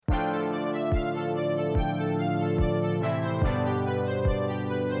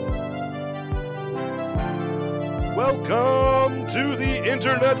Welcome to the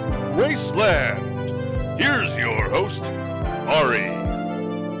Internet Wasteland. Here's your host, Ari.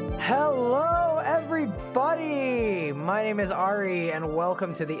 Hello, everybody. My name is Ari, and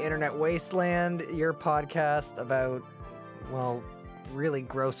welcome to the Internet Wasteland, your podcast about, well, really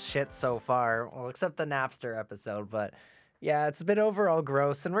gross shit so far. Well, except the Napster episode, but yeah, it's been overall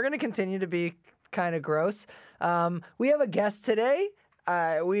gross, and we're going to continue to be kind of gross. We have a guest today.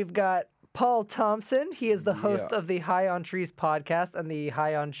 We've got Paul Thompson. He is the host of the High on Trees podcast and the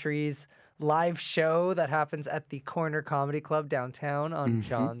High on Trees live show that happens at the Corner Comedy Club downtown on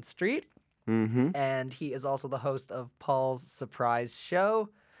John Street. And he is also the host of Paul's Surprise Show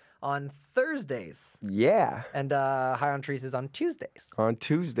on Thursdays. Yeah. And High on Trees is on Tuesdays. On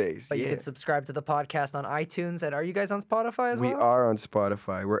Tuesdays, But you can subscribe to the podcast on iTunes. And are you guys on Spotify as well? We are on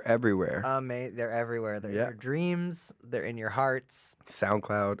Spotify. We're everywhere. They're everywhere. They're in your dreams. They're in your hearts.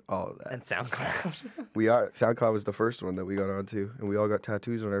 SoundCloud, all of that. And SoundCloud. SoundCloud was the first one that we got onto. And we all got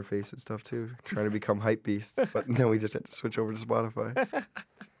tattoos on our face and stuff, too. Trying to become hype beasts. But then we just had to switch over to Spotify.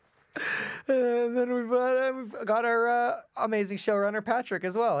 And then we've got our amazing showrunner, Patrick,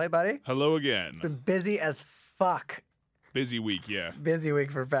 as well. Hey, buddy. Hello again. It's been busy as fuck. Busy week, yeah. Busy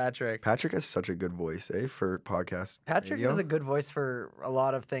week for Patrick. Patrick has such a good voice, for podcast Patrick radio. has a good voice for a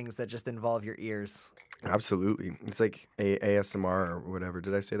lot of things that just involve your ears. Absolutely. It's like ASMR or whatever.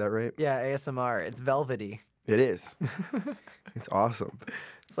 Did I say that right? Yeah, ASMR. It's velvety. It is. It's awesome.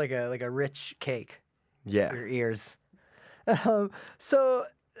 It's like a rich cake Yeah. for your ears. So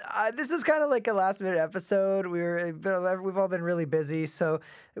this is kind of like a last minute episode. We've all been really busy, so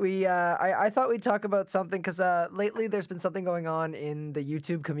I thought we'd talk about something because lately there's been something going on in the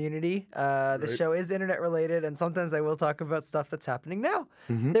YouTube community. The show is internet related, and sometimes I will talk about stuff that's happening now.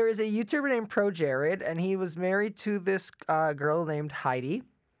 There is a YouTuber named ProJared, and he was married to this girl named Heidi.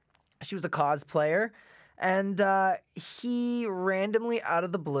 She was a cosplayer, and he randomly out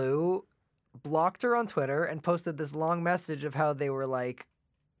of the blue blocked her on Twitter and posted this long message of how they were like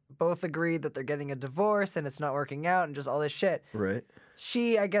both agreed that they're getting a divorce and it's not working out and just all this shit. Right.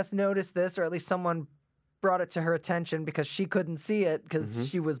 She, I guess, noticed this, or at least someone brought it to her attention because she couldn't see it because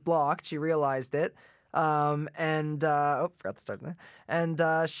she was blocked. She realized it. Forgot to start there.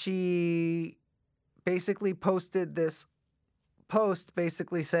 And she basically posted this post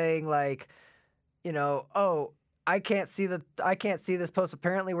basically saying like, you know, oh, I can't see this post.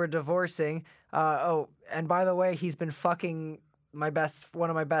 Apparently we're divorcing. And by the way, he's been fucking one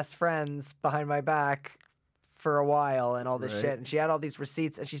of my best friends behind my back for a while and all this shit. And she had all these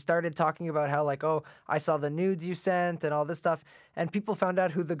receipts and she started talking about how like, oh, I saw the nudes you sent and all this stuff. And people found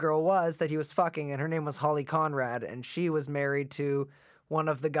out who the girl was that he was fucking, and her name was Holly Conrad, and she was married to one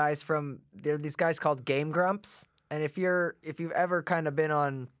of the guys there are these guys called Game Grumps. And if you've ever kind of been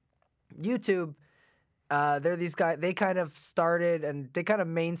on YouTube, they're these guys, they kind of started and they kind of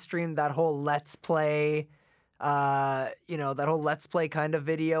mainstreamed that whole Let's Play, that whole Let's Play kind of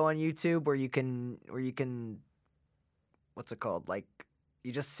video on YouTube where you can, what's it called? Like,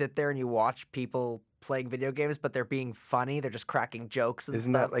 you just sit there and you watch people playing video games, but they're being funny. They're just cracking jokes and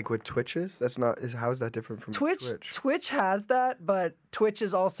Isn't stuff. that like with Twitches? How is that different from Twitch? Twitch has that, but Twitch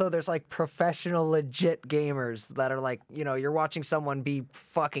is also, there's like professional legit gamers that are like, you know, you're watching someone be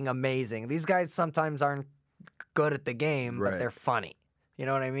fucking amazing. These guys sometimes aren't good at the game, but they're funny. You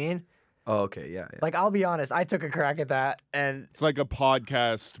know what I mean? Oh, okay, yeah. Like, I'll be honest, I took a crack at that, and It's like a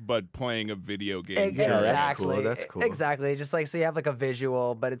podcast, but playing a video game. exactly, That's cool. Exactly, just like, so you have like a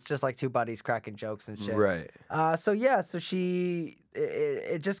visual, but it's just like two buddies cracking jokes and shit. Right. So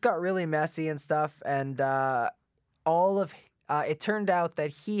it just got really messy and stuff, and it turned out that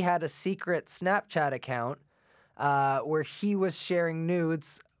he had a secret Snapchat account where he was sharing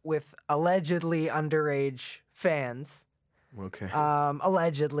nudes with allegedly underage fans. Okay.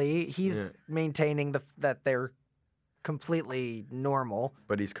 Allegedly, he's maintaining that they're completely normal.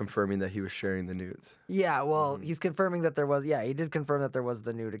 But he's confirming that he was sharing the nudes. Yeah, well, he's confirming that there was. Yeah, he did confirm that there was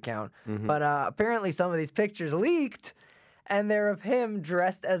the nude account. But apparently, some of these pictures leaked, and they're of him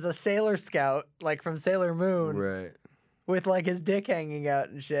dressed as a Sailor Scout, like from Sailor Moon, Right. with like his dick hanging out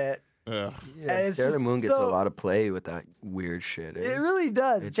and shit. Ugh. Yeah, And it's Sailor just Moon gets a so- lot of play with that weird shit. It really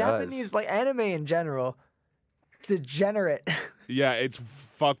does. It Japanese, does. like anime in general, degenerate. Yeah, it's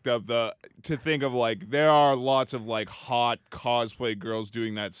fucked up to think of like there are lots of like hot cosplay girls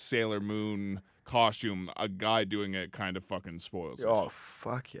doing that Sailor Moon costume. A guy doing it kind of fucking spoils it. Oh,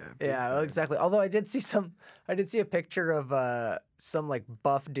 fuck yeah. Big Yeah, time. exactly. Although I did see a picture of some like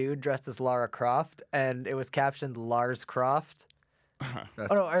buff dude dressed as Lara Croft, and it was captioned Lars Croft.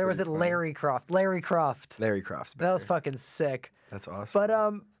 That's Or was it pretty funny. Larry Croft? Larry Croft. Larry Croft's That was better. fucking sick. That's awesome. But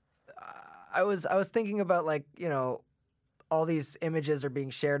I was thinking about like, you know, all these images are being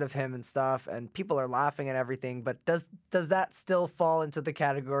shared of him and stuff, and people are laughing at everything. But does that still fall into the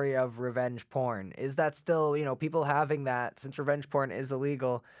category of revenge porn? Is that still, you know, people having that, since revenge porn is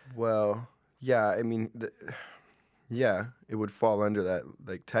illegal? Well, yeah, I mean, yeah, it would fall under that,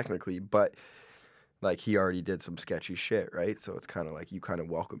 like, technically, but, like, he already did some sketchy shit, right? So it's kind of like you kind of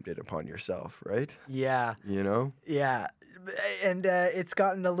welcomed it upon yourself, right? Yeah. You know? Yeah. And it's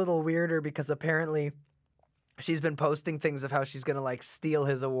gotten a little weirder because apparently she's been posting things of how she's going to like steal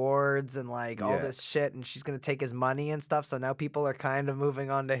his awards and like all Yeah. this shit, and she's going to take his money and stuff. So now people are kind of moving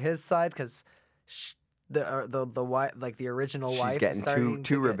on to his side because the wife, like the original wife, She's is getting starting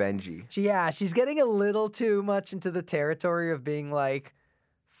too to get- revengey. she's getting a little too much into the territory of being like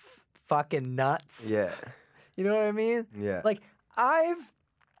fucking nuts. Yeah. You know what I mean? Yeah. Like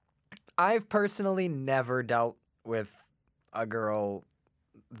I've personally never dealt with a girl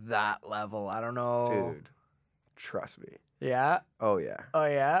that level. I don't know. Dude, trust me. Yeah. Oh, yeah. Oh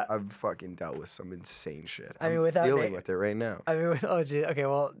yeah. I've fucking dealt with some insane shit. I mean, I'm without dealing with it right now. I mean, oh gee. Okay,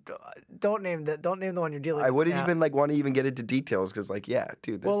 well, don't name the one you're dealing with. I wouldn't now. even like want to even get into details because, like, yeah,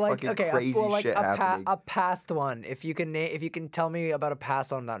 dude, there's Well, like, fucking okay, crazy shit happening. a past one. If you can tell me about a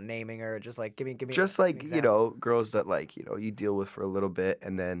past one without naming her, just like give me. Just an like, you example. know, girls that, like, you know, you deal with for a little bit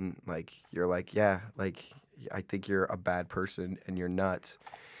and then, like, you're like, yeah, like, I think you're a bad person and you're nuts.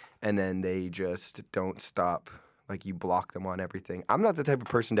 And then they just don't stop. Like, you block them on everything. I'm not the type of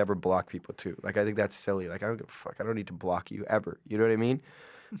person to ever block people, too. Like, I think that's silly. Like, I don't give a fuck. I don't need to block you ever. You know what I mean?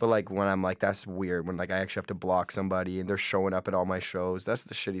 But, like, when I'm like, that's weird. When, like, I actually have to block somebody and they're showing up at all my shows. That's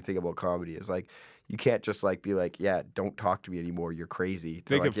the shitty thing about comedy is, like, you can't just, like, be like, yeah, don't talk to me anymore. You're crazy.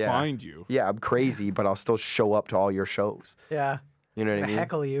 They They're can like, yeah, find you. yeah, I'm crazy, but I'll still show up to all your shows. Yeah. You know I'm what I gonna mean?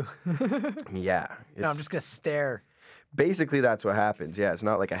 heckle you. Yeah. No, I'm it's- just gonna stare. Basically, that's what happens. Yeah, it's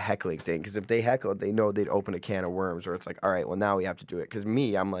not like a heckling thing. Because if they heckled, they know they'd open a can of worms. Or it's like, all right, well, now we have to do it. Because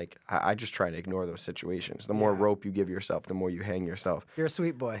me, I'm like, I just try to ignore those situations. The more Yeah. rope you give yourself, the more you hang yourself. You're a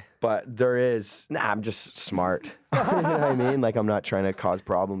sweet boy. But there is, I'm just smart. You know what I mean? Like, I'm not trying to cause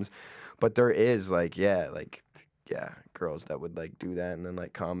problems. But there is, like, girls that would, like, do that and then,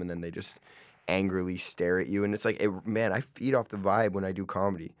 like, come and then they just angrily stare at you. And it's like, man, I feed off the vibe when I do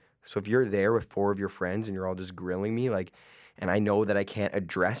comedy. So if you're there with 4 of your friends and you're all just grilling me, like, and I know that I can't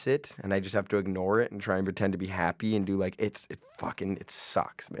address it and I just have to ignore it and try and pretend to be happy and do like, it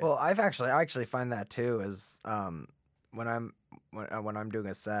sucks, man. Well, I actually find that too is when I'm doing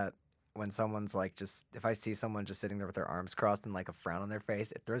a set, when someone's like if I see someone just sitting there with their arms crossed and like a frown on their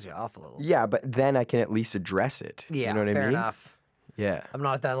face, it throws you off a little. Yeah, but then I can at least address it. Yeah, you know what I fair mean? enough. Yeah. I'm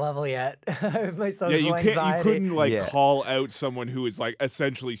not at that level yet. My social Yeah, you anxiety. couldn't like Yeah. call out someone who is like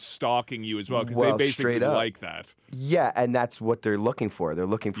essentially stalking you as well because Well, they basically straight up. like that. Yeah, and that's what they're looking for. They're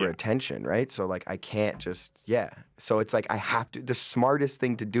looking for Yeah. attention, right? So like I can't just So it's like I have to the smartest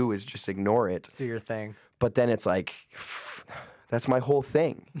thing to do is just ignore it. Do your thing. But then it's like that's my whole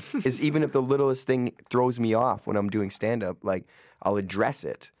thing. Is even if the littlest thing throws me off when I'm doing stand up, like I'll address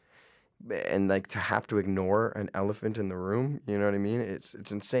it. And like to have to ignore an elephant in the room, you know what I mean? It's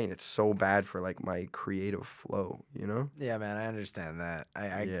insane. It's so bad for like my creative flow, you know? Yeah, man, I understand that.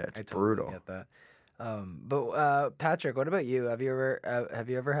 Yeah, it's I totally brutal. get that. But Patrick, what about you? Have you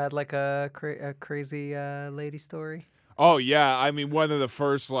ever had like a crazy lady story? Oh yeah, I mean one of the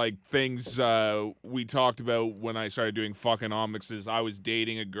first like things we talked about when I started doing fuckonomics is I was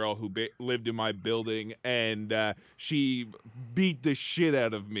dating a girl who lived in my building and she beat the shit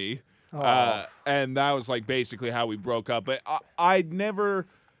out of me. And that was like basically how we broke up. But I'd never.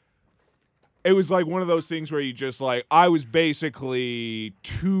 It was like one of those things where you just like I was basically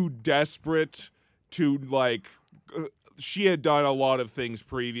too desperate to like. She had done a lot of things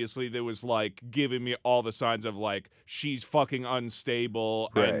previously that was like giving me all the signs of like she's fucking unstable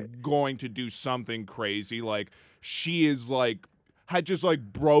Right. and going to do something crazy. Like she is like. Had just like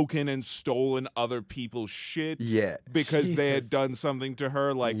broken and stolen other people's shit Yeah. because they had Jesus. done something to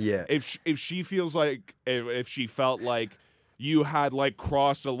her. Like Yeah. if she feels like if she felt like you had like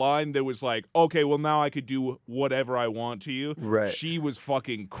crossed a line that was like, okay, well now I could do whatever I want to you. Right. She was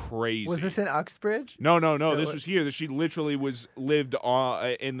fucking crazy. Was this in Uxbridge? No. This what- was here. She literally lived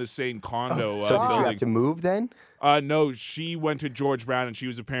in the same condo So did you building. have to move then? No, she went to George Brown and she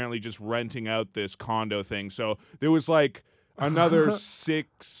was apparently just renting out this condo thing. So there was like another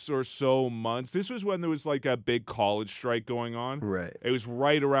 6 or so months. This was when there was like a big college strike going on. Right. It was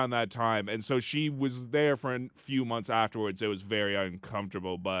right around that time. And so she was there for a few months afterwards. It was very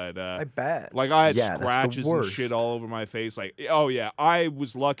uncomfortable, but I bet. like I had Yeah, that's the scratches and worst. shit all over my face. Like, oh yeah, I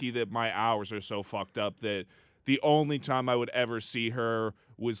was lucky that my hours are so fucked up that the only time I would ever see her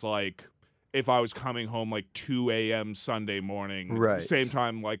was like if I was coming home like 2 a.m. Sunday morning, Right. same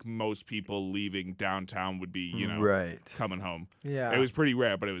time like most people leaving downtown would be, Right. coming home. Yeah. It was pretty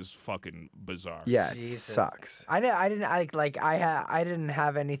rare, but it was fucking bizarre. Yeah, it Jesus. sucks. I didn't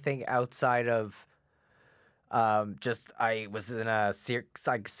have anything outside of just I was in a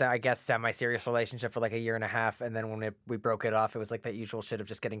I guess semi-serious relationship for like a year and a half, and then when we broke it off, it was like that usual shit of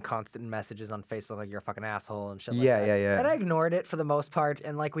just getting constant messages on Facebook like you're a fucking asshole and shit like that. Yeah. And I ignored it for the most part,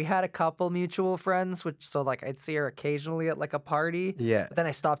 and like we had a couple mutual friends, so like I'd see her occasionally at like a party. Yeah. But then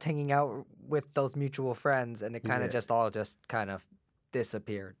I stopped hanging out with those mutual friends, and it kind of Yeah. just kind of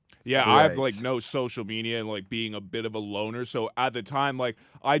disappeared. Yeah, I have Right. like no social media and like being a bit of a loner. So at the time, like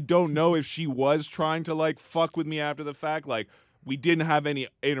I don't know if she was trying to like fuck with me after the fact. Like we didn't have any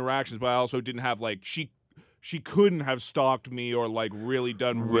interactions, but I also didn't have like she couldn't have stalked me or like really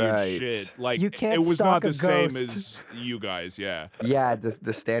done weird Right. shit. Like You can't it was stalk not the a same ghost. as you guys. Yeah, Yeah,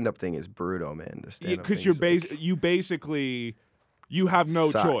 the stand-up thing is brutal, man. The stand-up because thing you're is, like, you basically. You have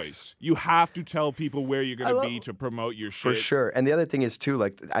no Sucks. choice. You have to tell people where you're going to be to promote your shit. For sure. And the other thing is too,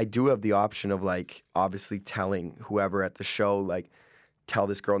 like I do have the option of like obviously telling whoever at the show, like, tell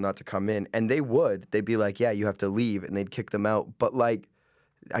this girl not to come in. And they'd be like, yeah, you have to leave, and they'd kick them out. But like,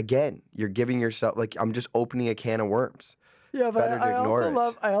 again, you're giving yourself like I'm just opening a can of worms. Yeah, but better to I ignore also it.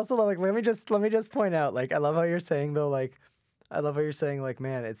 love. I also love. Like, let me just point out. Like, I love how you're saying though. Like, I love how you're saying. Like,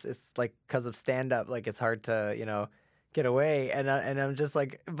 man, it's like because of stand up. Like, it's hard to get away. And I'm just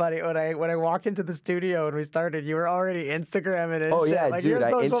like, buddy, when I walked into the studio and we started, you were already Instagramming and Oh shit. yeah, Like, dude, you're a I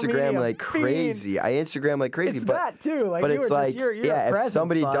social Instagram media like fiend. crazy. I Instagram like crazy, It's but that too. Like, but you it's were like, just, you're yeah, a if presence,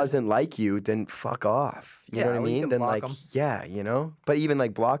 somebody bud. doesn't like you, then fuck off. You Yeah, know what I well, you mean? can Then block like, 'em. yeah, But even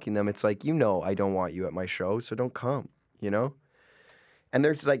like blocking them, it's like, I don't want you at my show, so don't come. And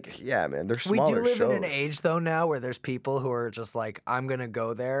there's like, yeah, man, there's We smaller do live shows. in an age though now where there's people who are just like, I'm gonna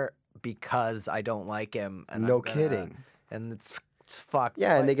go there because I don't like him. And No I'm gonna- kidding. And it's fucked.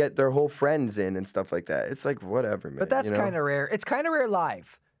 Yeah, and Like, they get their whole friends in and stuff like that. It's like whatever, man. But that's you know? kind of rare. It's kind of rare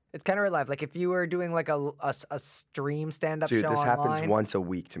live. It's kind of rare live. Like if you were doing like a stream stand up show Dude, this online. happens once a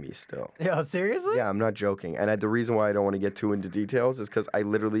week to me still. Yo, seriously? Yeah, I'm not joking. And the reason why I don't want to get too into details is because I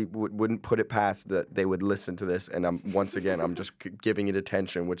literally wouldn't put it past that they would listen to this. And I'm just giving it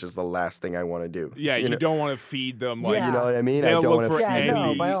attention, which is the last thing I want to do. Yeah, you know? don't want to feed them like Yeah. You know what I mean? They'll I don't look want for to Yeah, feed no,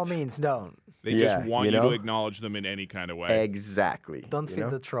 them. by all means, don't. they just Yeah, want you you know? to acknowledge them in any kind of way. Exactly. Don't you feed know?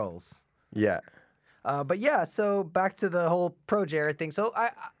 the trolls. Yeah. But yeah, so back to the whole ProJared thing. So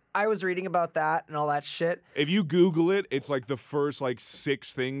I was reading about that and all that shit. If you Google it, it's like the first like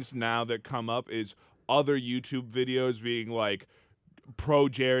 6 things now that come up is other YouTube videos being like,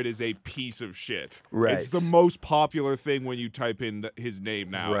 ProJared is a piece of shit. Right. It's the most popular thing when you type in his name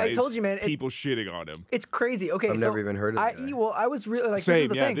now. Right. I is told you, man, people shitting on him. It's crazy. Okay, I've so never even heard of I that guy. well, I was really like this is Same,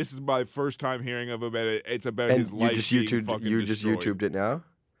 the yeah. thing. This is my first time hearing of him, and it's about And his you life just being YouTubed fucking you just destroyed. YouTubed it now?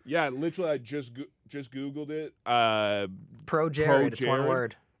 Yeah, literally, I just Googled it. ProJared, it's one ProJared.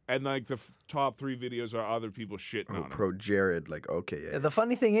 word. And like the top 3 videos are other people shitting on him. ProJared, like okay, yeah. The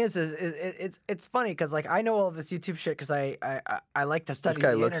funny thing is it's funny because like I know all of this YouTube shit because I like to study This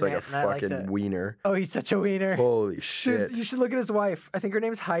guy the looks like a internet and I like fucking to. wiener. Oh, he's such a wiener. Holy shit. Dude, you should look at his wife. I think her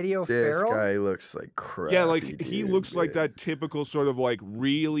name's Heidi This O'Farrell. guy looks like crap. Yeah, like he looks like that typical sort of like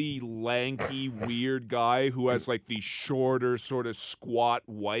really lanky, weird guy who has like the shorter, sort of squat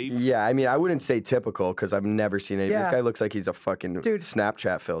wife. Yeah, I mean, I wouldn't say typical because I've never seen it. This Yeah. guy looks like he's a fucking Dude,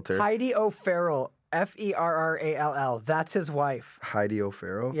 Snapchat filter. Heidi O'Farrell, Ferrall. That's his wife. Heidi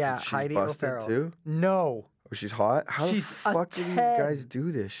O'Farrell? Yeah, She's Heidi busted O'Farrell. too? No. Oh, she's hot? How She's the a fuck do these 10. guys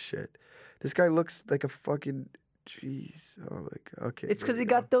do this shit? This guy looks like a fucking... Jeez. Oh, my God. Okay. It's because here he we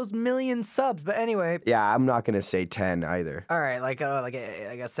go. got those million subs. But anyway, Yeah, I'm not going to say 10 either. all right, like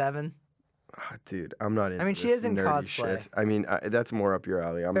a 7. Ah, dude, I'm not into mean, she this is in nerdy cosplay. shit. I mean, that's more up your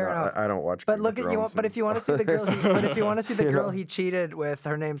alley. Fair enough. I don't watch But Game of look at you. Thrones But if you want to see the girl, but if you want to see the girl he cheated with,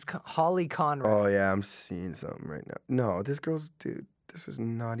 her name's Holly Conrad. Oh, yeah, I'm seeing something right now. No, this girl's... Dude, this is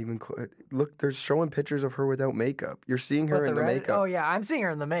not even... Look, they're showing pictures of her without makeup. You're seeing her What, in the Reddit? makeup. Oh yeah, I'm seeing her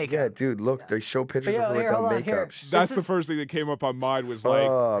in the makeup. Yeah, dude, look, they show pictures Yo, of her here, without hold on, here. makeup. That's This the is- first thing that came up on mine was like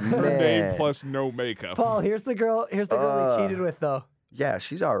Oh, her man. name plus no makeup. Paul, here's the girl. Here's the girl he cheated with, though. Yeah,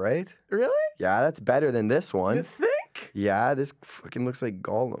 she's all right. Really? Yeah, that's better than this You one. think? Yeah, this fucking looks like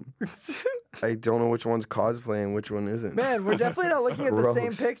Gollum. I don't know which one's cosplay and which one isn't. Man, we're definitely not looking at the same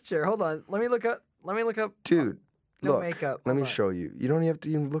Gross. picture. Hold on. Let me look up. Dude, No look. makeup. Let me Hold on. show you. You don't have to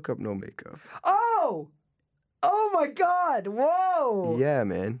even look up no makeup. Oh! Oh my God! Whoa! Yeah,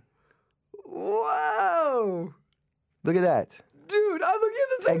 man. Whoa! Look at that. Dude, I'm looking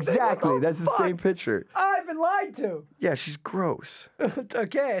at the same thing. What Exactly. the That's the fuck? same picture. I've been lied to. Yeah, she's gross.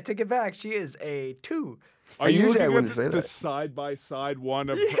 Okay, I take it back. She is a 2. Are And you usually I looking wouldn't at say the that. side-by-side one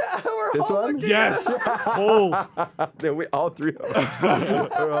of... Yeah, we're This all one? looking Yes! Oh! Yeah, we all three of us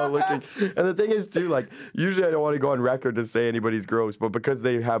are all looking. And the thing is, too, like, usually I don't want to go on record to say anybody's gross, but because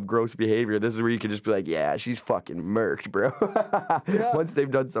they have gross behavior, this is where you can just be like, yeah, she's fucking murked, bro. Yeah. Once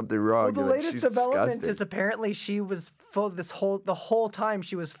they've done something wrong, Well, the you're like, latest she's development disgusting. is apparently she was the whole time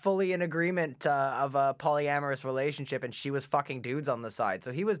she was fully in agreement of a polyamorous relationship, and she was fucking dudes on the side.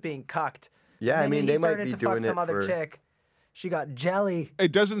 So he was being cucked. Yeah, And I then mean, he they might started be to doing fuck some it other for... chick. She got jelly.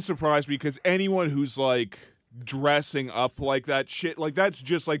 It doesn't surprise me because anyone who's like dressing up like that shit, like that's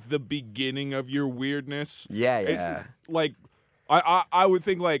just like the beginning of your weirdness. Yeah, It- yeah. like I would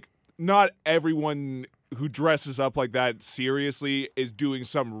think like not everyone who dresses up like that seriously is doing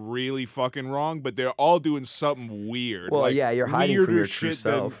something really fucking wrong, but they're all doing something weird. Well, like, yeah, you're hiding from weirder your true shit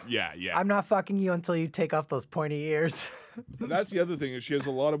than- self. yeah. I'm not fucking you until you take off those pointy ears. That's the other thing is she has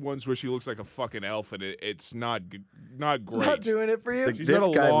a lot of ones where she looks like a fucking elf, and it's not great. Not doing it for you. Like, She's this got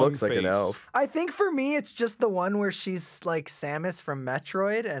a guy long looks like an face. elf. I think for me, it's just the one where she's like Samus from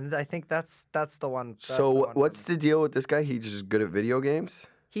Metroid, and I think that's the one. That's the So one what's the deal with this guy? He's just good at video games?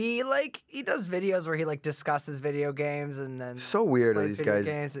 he does videos where he like discusses video games and then So weird how plays these video guys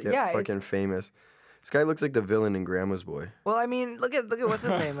games. get Yeah, it's- fucking famous. This guy looks like the villain in Grandma's Boy. Well, I mean, look at what's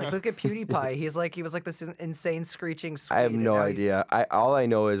his name? Like, look at PewDiePie. He was like this insane screeching Swede. I have and no now he's- idea. All I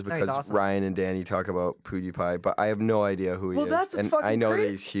know is he's because awesome. Ryan and Danny talk about PewDiePie, but I have no idea who he Well, is. that's what's and fucking I know cra- that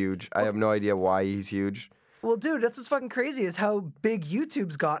he's huge. I have no idea why he's huge. Well, dude, that's what's fucking crazy is how big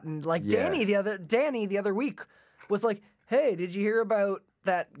YouTube's gotten. Like Yeah. Danny the other week was like, "Hey, did you hear about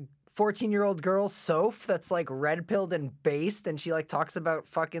that 14-year-old girl Soph that's like red-pilled and based, and she like talks about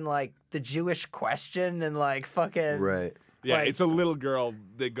fucking like the Jewish question and like fucking Right. Yeah, like- it's a little girl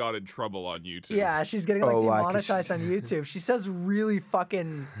that got in trouble on YouTube. Yeah, she's getting like Oh, why? 'Cause demonetized on YouTube. She says really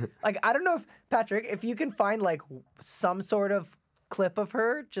fucking like I don't know if Patrick, if you can find like some sort of clip of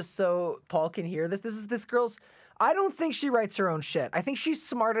her just so Paul can hear this. This girl's. I don't think she writes her own shit. I think she's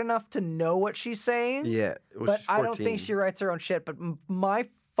smart enough to know what she's saying. Yeah. Well, but she's I don't 14. think she writes her own shit. But my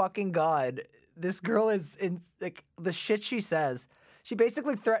fucking god, this girl is in like the shit she says. She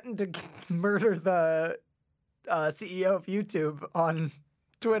basically threatened to murder the CEO of YouTube on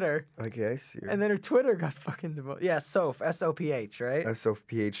Twitter. Okay, I see her. And then her Twitter got fucking demoted. Yeah, Soph, SOPH, right?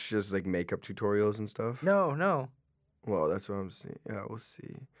 SOPH just like makeup tutorials and stuff. No. Well, that's what I'm seeing. Yeah, we'll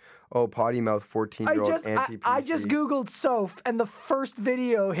see. Oh, potty mouth 14-year-old anti-PC. I just googled Soph, and the first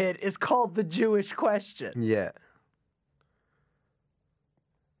video hit is called "The Jewish Question." Yeah.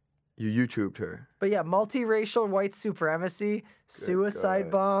 You YouTubed her. But yeah, multiracial white supremacy, suicide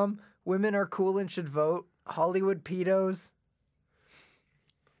God. bomb, women are cool and should vote, Hollywood pedos,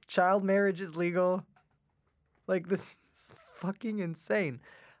 child marriage is legal. Like this is fucking insane.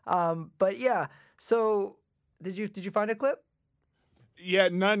 But yeah, so did you find a clip? Yeah,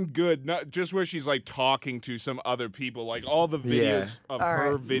 none good. Not just where she's like talking to some other people. Like all the videos of All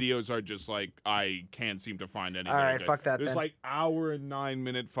her right. videos are just like I can't seem to find any. All that are right, good. fuck that There's then. like hour and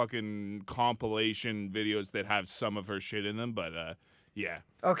 9-minute fucking compilation videos that have some of her shit in them, but yeah.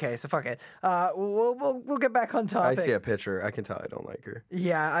 Okay, so fuck it. We'll get back on I topic. see a picture. I can tell I don't like her.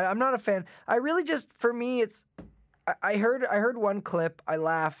 Yeah, I'm not a fan. I really just for me it's I heard one clip, I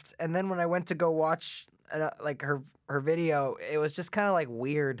laughed, and then when I went to go watch like her video, it was just kind of like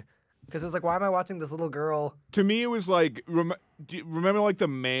weird because it was like, why am I watching this little girl? To me, it was like do you remember like the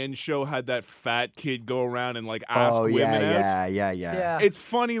Man Show had that fat kid go around and like ask Oh, women yeah, out. yeah. It's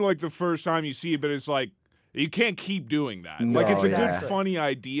funny like the first time you see it, but it's like you can't keep doing that. Like No, it's a yeah. good funny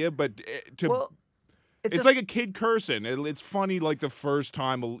idea, but Well, it's just, like a kid cursing. It's funny like the first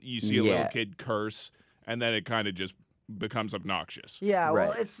time you see a little Yeah. kid curse, and then it kind of just becomes obnoxious. yeah. Well,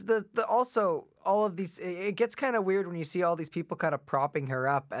 Right. it's the also all of these. It gets kind of weird when you see all these people kind of propping her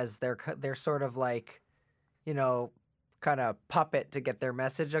up as they're sort of like, you know, kind of puppet to get their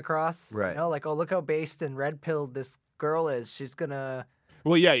message across. Right. You know, like, oh, look how based and red-pilled this girl is. She's gonna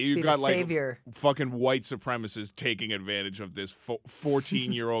Well, yeah, you be got the like savior. fucking white supremacists taking advantage of this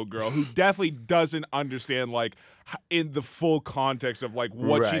 14-year-old girl who definitely doesn't understand like in the full context of like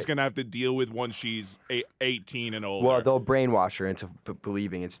what she's Right. gonna have to deal with once she's 18 and older. Well, they'll brainwash her into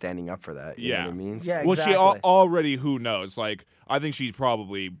believing and standing up for that. You know Yeah. what I mean? Yeah. Well, exactly. she already, who knows? Like, I think she's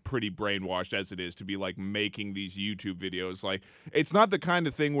probably pretty brainwashed as it is to be like making these YouTube videos. Like, it's not the kind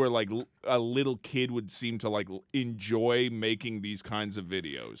of thing where like a little kid would seem to like enjoy making these kinds of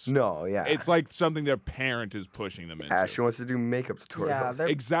videos. No, yeah. It's like something their parent is pushing them into. Yeah, she wants to do makeup tutorials. Yeah, they're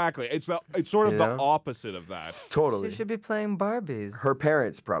Exactly. It's sort of You the know? opposite of that. Totally. She should be playing Barbies. Her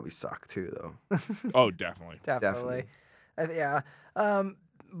parents probably suck too, though. Oh, definitely. Definitely. Yeah.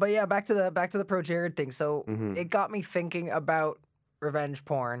 But yeah, back to the ProJared thing. So it got me thinking about revenge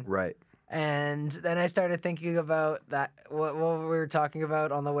porn. Right. And then I started thinking about that what we were talking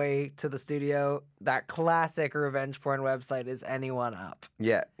about on the way to the studio. That classic revenge porn website is Anyone Up.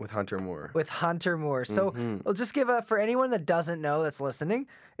 Yeah, with Hunter Moore. With Hunter Moore. So we'll just give for anyone that doesn't know that's listening,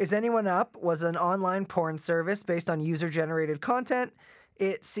 is Anyone Up was an online porn service based on user-generated content.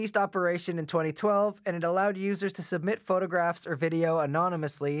 It ceased operation in 2012, and it allowed users to submit photographs or video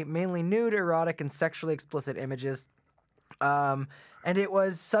anonymously, mainly nude, erotic, and sexually explicit images. And it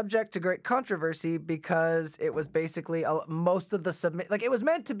was subject to great controversy because it was basically most of the it was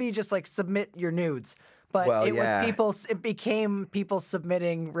meant to be just like submit your nudes, but it became people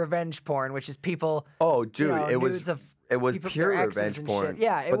submitting revenge porn, which is people. Oh, dude, it nudes was people, pure their exes revenge and porn. shit.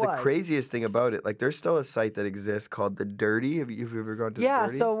 Yeah, it was. But the craziest thing about it, like, there's still a site that exists called The Dirty. Have you ever gone to The Dirty? Yeah,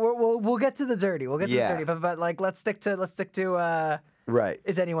 so we'll get to The Dirty. We'll get to The Dirty, but like let's stick to right.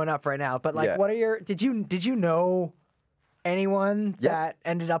 Is Anyone Up right now? But like, what are your did you know anyone that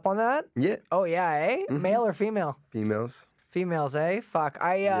ended up on that? Yeah. Oh yeah, eh? Male or female? Females. Females, eh? Fuck.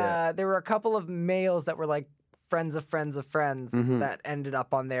 There were a couple of males that were like friends of friends of friends that ended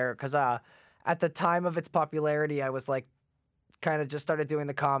up on there because at the time of its popularity, I was like kind of just started doing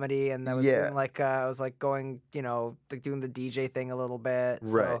the comedy and I was doing like I was like going, like doing the DJ thing a little bit.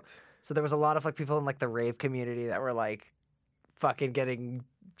 Right. So there was a lot of like people in like the rave community that were like fucking getting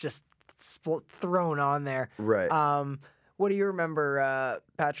just thrown on there. Right. What do you remember,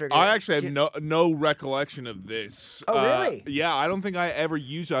 Patrick? I actually have no recollection of this. Oh, really? Yeah, I don't think I ever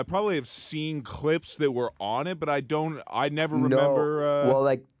used it. I probably have seen clips that were on it, but I never remember. Well,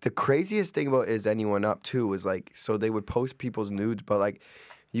 like, the craziest thing about Is Anyone Up, too, was, like, so they would post people's nudes, but, like,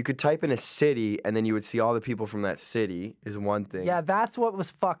 you could type in a city, and then you would see all the people from that city is one thing. Yeah, that's what was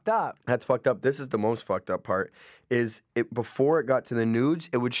fucked up. That's fucked up. This is the most fucked up part, is before it got to the nudes,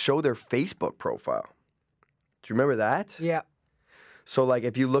 it would show their Facebook profile. Do you remember that? Yeah. So, like,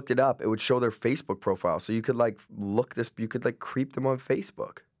 if you looked it up, it would show their Facebook profile. So you could, like, you could, like, creep them on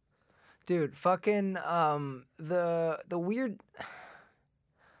Facebook. Dude, fucking, the weird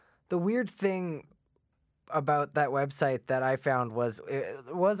thing about that website that I found was,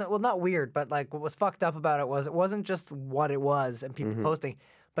 it wasn't, well, not weird, but, like, what was fucked up about it wasn't just what it was and people posting,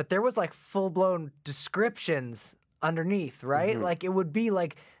 but there was, like, full-blown descriptions underneath, right? Like, it would be,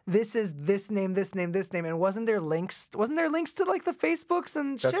 like, this is this name, this name, this name, and wasn't there links to like the Facebooks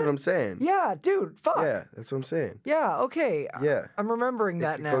and shit? That's what I'm saying. Yeah, dude, fuck. Yeah, that's what I'm saying. Yeah, okay. Yeah. I'm remembering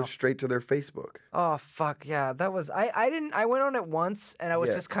that now. It goes straight to their Facebook. Oh fuck, yeah. That was I went on it once and I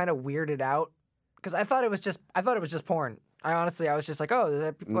was just kind of weirded out because I thought it was just porn. I was just like, oh,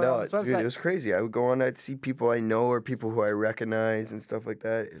 there people on this website. Dude, it was crazy. I would go on, I'd see people I know or people who I recognize and stuff like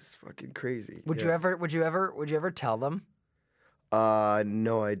that. It's fucking crazy. Would you ever tell them?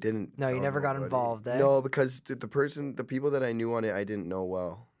 No, I didn't. No, you never got involved, eh? No, because the people that I knew on it, I didn't know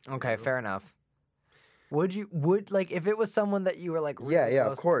well. Okay, fair enough. Would if it was someone that you were like really yeah,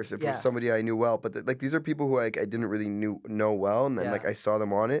 close, of course. If it was somebody I knew well, but like these are people who like I didn't really know well, and then like I saw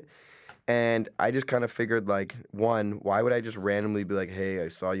them on it, and I just kind of figured like, one, why would I just randomly be like, hey, I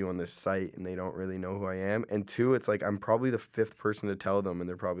saw you on this site, and they don't really know who I am, and two, it's like I'm probably the fifth person to tell them, and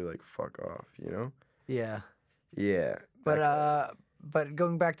they're probably like, fuck off, you know? Yeah. Yeah. But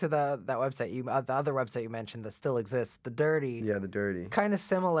going back to that website, the other website you mentioned that still exists, The Dirty. Yeah, The Dirty. Kind of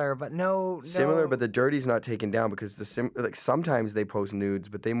similar, but no. Similar, but The Dirty's not taken down because like sometimes they post nudes,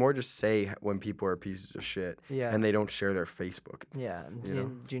 but they more just say when people are pieces of shit. Yeah. And they don't share their Facebook. Yeah.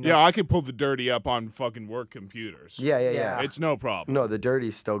 Do you know? Yeah, I could pull The Dirty up on fucking work computers. Yeah. It's no problem. No, The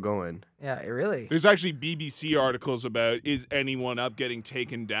Dirty's still going. Yeah, really. There's actually BBC articles about Is Anyone Up getting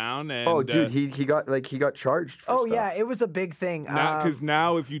taken down. And, dude, he got charged for stuff. Yeah, it was a big thing. Because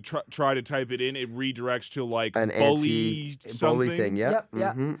now if you try to type it in, it redirects to like an bully thing. Yep.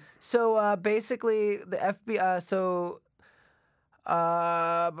 So basically, the FBI.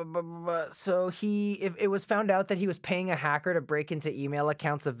 It was found out that he was paying a hacker to break into email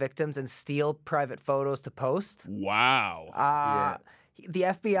accounts of victims and steal private photos to post. Wow. The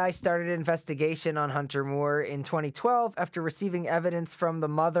FBI started an investigation on Hunter Moore in 2012 after receiving evidence from the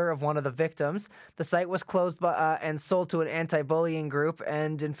mother of one of the victims. The site was closed and sold to an anti-bullying group,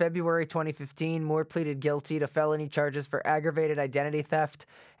 and in February 2015, Moore pleaded guilty to felony charges for aggravated identity theft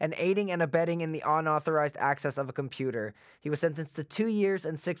and aiding and abetting in the unauthorized access of a computer. He was sentenced to 2 years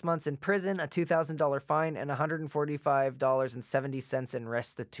and 6 months in prison, a $2,000 fine, and $145.70 in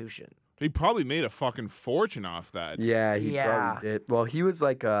restitution. He probably made a fucking fortune off that. Yeah, he probably did. Well, he was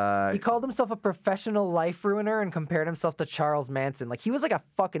like He called himself a professional life ruiner and compared himself to Charles Manson. Like, he was like a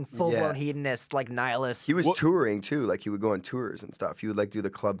fucking full-blown hedonist, like nihilist. he was touring too. Like, he would go on tours and stuff. He would like do the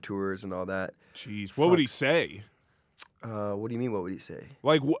club tours and all that. Jeez, what would he say? What do you mean? What would he say?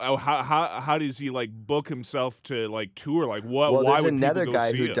 Like, how does he like book himself to like tour? Like, what? Well, why there's would another people go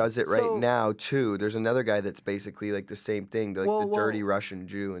guy see who him? does it right So- now too. There's another guy that's basically like the same thing, like the dirty Russian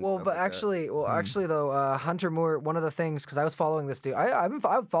Jew and Well, stuff but like actually though, Hunter Moore. One of the things, because I was following this dude. I'm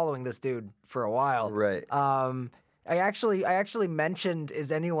following this dude for a while. that. Right. I actually mentioned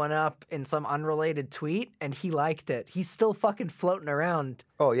 "Is anyone up?" in some unrelated tweet, and he liked it. He's still fucking floating around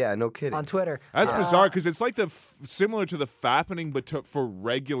Oh yeah, no kidding. on Twitter. That's bizarre because it's like similar to the fappening, but for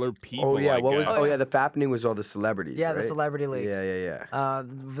regular people. Oh yeah, I what was? guess. Oh yeah, the fappening was all the celebrities. Yeah, the right? celebrity leaks. Yeah.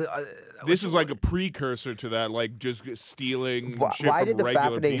 This is like a precursor to that, like just stealing shit Why from did the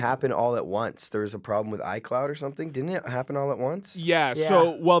regular fappening people. happen all at once? There was a problem with iCloud or something. Didn't it happen all at once? Yeah,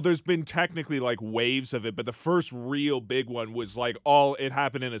 so there's been technically like waves of it, but the first real big one was like it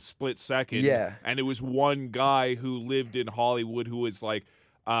happened in a split second. Yeah. And it was one guy who lived in Hollywood who was like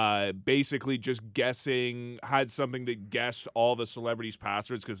basically just had something that guessed all the celebrities'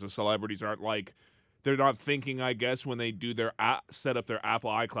 passwords because the celebrities aren't like, they're not thinking, I guess, when they do their set up their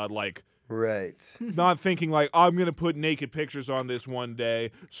Apple iCloud, like, Right. not thinking like, I'm going to put naked pictures on this one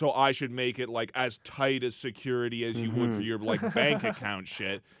day, so I should make it like as tight as security as you would for your like bank account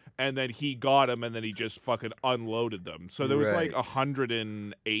shit. And then he got them, and then he just fucking unloaded them. So there was like Right.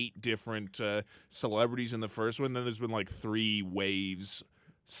 108 different celebrities in the first one. Then there's been like 3 waves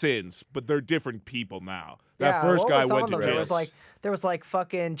since, but they're different people now. That first what guy were some went of to them? jail. There was like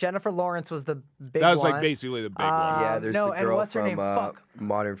fucking Jennifer Lawrence was the big That was one. like basically the big one. Yeah, there's no, the and girl what's her from name? Fuck.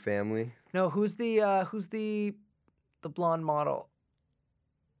 Modern Family. No, who's the blonde model?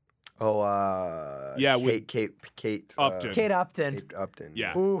 Oh, Yeah, Kate Upton. Kate Upton. Kate Upton.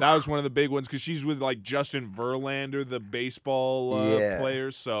 Yeah, Oof. that was one of the big ones because she's with like Justin Verlander, the baseball player.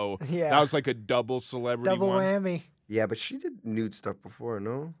 So Yeah. that was like a double celebrity Double one. whammy. Yeah, but she did nude stuff before,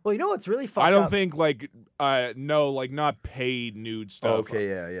 no? Well, you know what's really fucked I don't up? think like not paid nude stuff. Okay,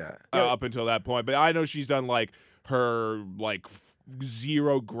 yeah. Up until that point, but I know she's done like her like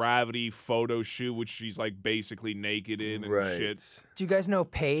zero gravity photo shoot, which she's like basically naked in and Right. shit. Do you guys know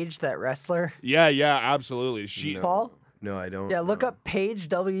Paige, that wrestler? Yeah, absolutely. She Paul? No, I don't. Yeah, look know. up Paige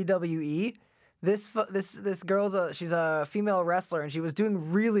WWE. This girl's she's a female wrestler, and she was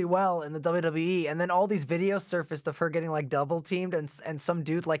doing really well in the WWE. And then all these videos surfaced of her getting like double teamed, and some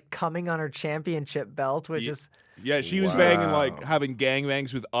dude like coming on her championship belt, which is Yeah, she was banging like having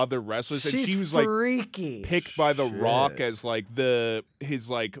gangbangs with other wrestlers, and she's she was like freaky. picked by The Rock Shit. as like his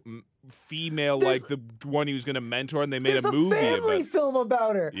like female, There's- like the one he was gonna mentor, and they made There's a movie family about. film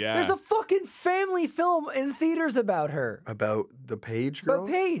about her. Yeah. There's a fucking family film in theaters about her. About the Page girl?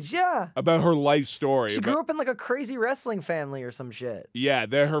 But Paige, yeah. About her life story. She about- grew up in like a crazy wrestling family or some shit. Yeah,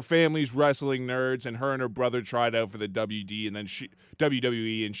 her family's wrestling nerds, and her brother tried out for the WD, and then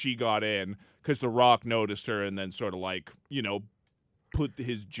WWE, and she got in because The Rock noticed her, and then sort of like put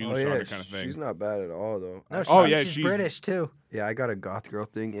his juice on her kind of thing. She's not bad at all, though. No, she's she's British too. Yeah, I got a goth girl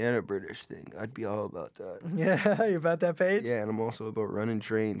thing and a British thing. I'd be all about that. Yeah, you about that Paige? Yeah, and I'm also about running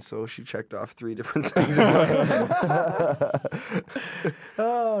trains, so she checked off 3 different things.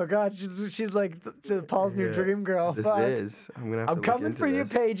 Oh God, she's like Paul's new dream girl. This Fuck. is. I'm gonna have to I'm look coming into for you,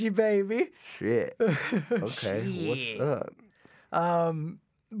 this. Paigey baby. Shit. Okay, what's up?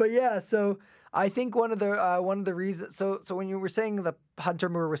 But yeah, so I think one of the reasons. So when you were saying the Hunter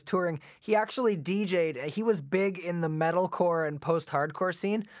Moore was touring, he actually DJ'd. He was big in the metalcore and post-hardcore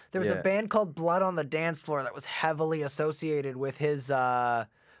scene. There was a Yeah. band called Blood on the Dance Floor that was heavily associated with his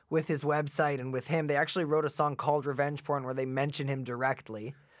website and with him. They actually wrote a song called Revenge Porn where they mention him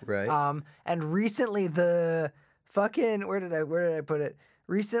directly. Right. And recently the fucking where did I put it?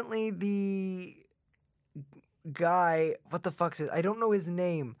 Recently the guy, what the fuck's it? I don't know his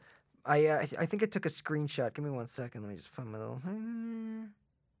name. I think I took a screenshot. Give me 1 second. Let me just find my little.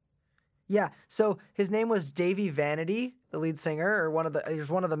 Yeah, so his name was Davey Vanity, the lead singer, or he was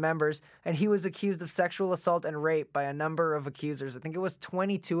one of the members, and he was accused of sexual assault and rape by a number of accusers. I think it was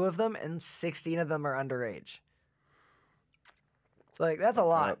 22 of them, and 16 of them are underage. So like that's a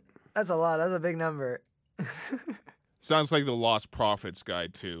lot. That's a lot. That's a big number. Sounds like the Lost Prophets guy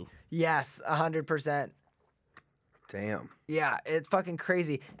too. Yes, 100%. Damn. Yeah, it's fucking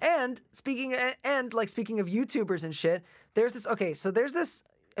crazy. And speaking of YouTubers and shit, there's this. Okay, so there's this.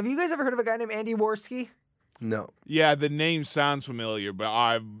 Have you guys ever heard of a guy named Andy Worski? No. Yeah, the name sounds familiar, but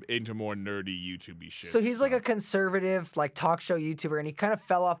I'm into more nerdy YouTube-y shit. So he's like a conservative, like talk show YouTuber, and he kind of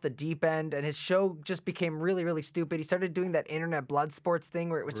fell off the deep end, and his show just became really, really stupid. He started doing that internet blood sports thing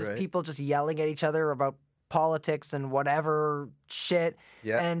where it was just people just yelling at each other about politics and whatever shit.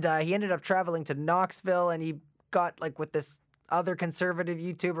 Yeah. And he ended up traveling to Knoxville, and he got like with this other conservative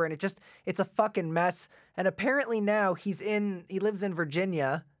YouTuber, and it's a fucking mess. And apparently now he lives in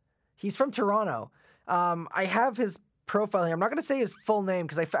Virginia. He's from Toronto. I have his profile here. I'm not going to say his full name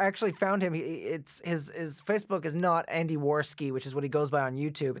because I actually found him. His Facebook is not Andy Warski, which is what he goes by on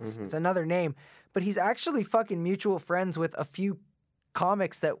YouTube. It's another name, but he's actually fucking mutual friends with a few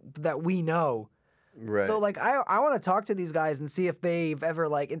comics that we know. Right. So like I want to talk to these guys and see if they've ever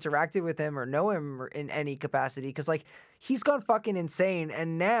like interacted with him or know him in any capacity, because like he's gone fucking insane,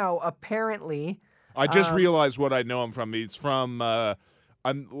 and now apparently I just realized what I know him from. He's from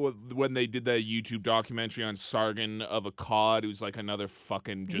when they did that YouTube documentary on Sargon of Akkad, who's like another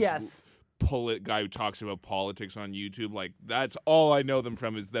fucking just guy who talks about politics on YouTube. Like that's all I know them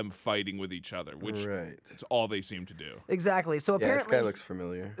from, is them fighting with each other, which it's all they seem to do. Exactly. So Yeah, apparently this guy looks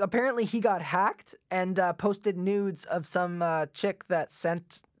familiar. Apparently he got hacked and posted nudes of some chick that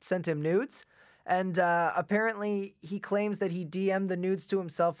sent him nudes. And apparently he claims that he DM'd the nudes to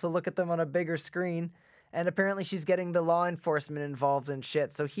himself to look at them on a bigger screen. And apparently she's getting the law enforcement involved in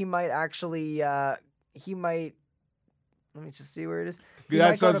shit. So he might actually, let me just see where it is.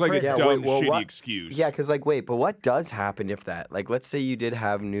 That sounds like a Yeah, dumb, wait, shitty excuse. Yeah, because like, wait, but what does happen if that? Like, let's say you did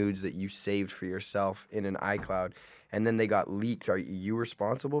have nudes that you saved for yourself in an iCloud, and then they got leaked. Are you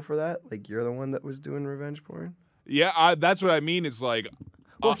responsible for that? Like, you're the one that was doing revenge porn? Yeah, that's what I mean. It's like,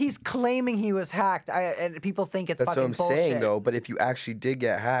 Well, he's claiming he was hacked, and people think it's That's fucking what I'm bullshit. saying, though. But if you actually did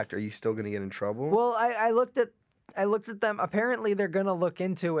get hacked, are you still going to get in trouble? Well, I looked at them. Apparently, they're gonna look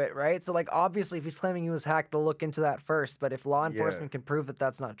into it, right? So, like, obviously, if he's claiming he was hacked, they'll look into that first. But if law enforcement can prove that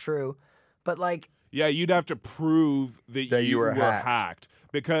that's not true, but like, yeah, you'd have to prove that you were hacked.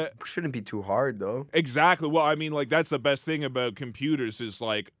 Because shouldn't be too hard, though. Exactly. Well, I mean, like, that's the best thing about computers is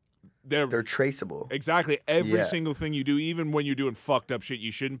like they're traceable. Exactly. Every single thing you do, even when you're doing fucked up shit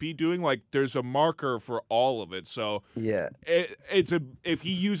you shouldn't be doing, like there's a marker for all of it. So if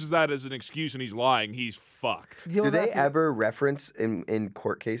he uses that as an excuse and he's lying, he's fucked. Do they ever reference in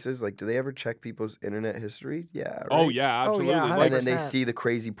court cases? Like, do they ever check people's internet history? Yeah. Right? Oh yeah, absolutely. Oh, yeah, like, and then they see the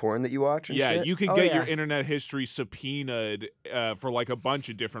crazy porn that you watch. And shit? You can get your internet history subpoenaed for like a bunch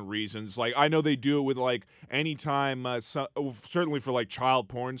of different reasons. Like I know they do it with like anytime, certainly for like child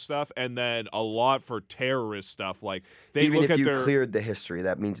porn stuff. And then a lot for terrorist stuff. Like they even look if at you their cleared the history,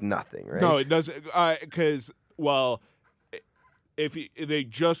 that means nothing, right? No, it doesn't. Because if they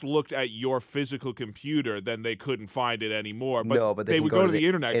just looked at your physical computer, then they couldn't find it anymore. But they would go to the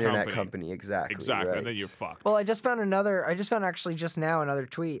internet company. Exactly. Exactly, and then you're fucked. Well, I just found actually just now another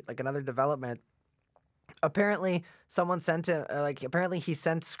tweet, like another development. Apparently, someone sent him. Apparently, he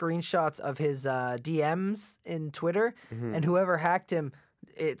sent screenshots of his DMs in Twitter, and whoever hacked him.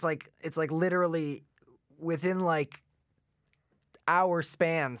 It's like literally within like hour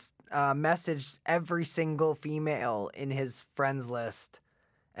spans messaged every single female in his friends list,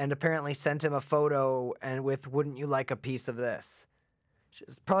 and apparently sent him a photo and with "Wouldn't you like a piece of this?"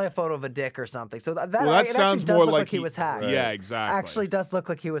 It's probably a photo of a dick or something. So that sounds actually more does look like like he was hacked. Yeah, exactly. Actually, does look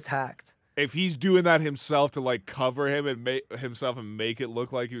like he was hacked. If he's doing that himself to like cover him and make it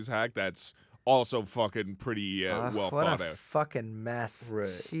look like he was hacked, that's also fucking pretty well what thought a out. fucking mess. Right.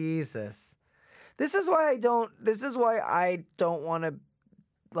 Jesus. This is why I don't want to,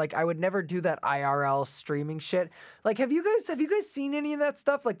 like, I would never do that IRL streaming shit. Like, have you guys seen any of that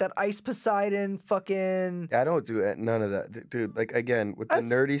stuff? Like that Ice Poseidon fucking... I don't do it, none of that. Dude, like, again, with the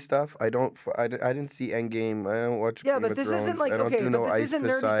nerdy stuff, I didn't see Endgame. I don't watch Game but of this Thrones. isn't like, I don't okay, do but no this Ice isn't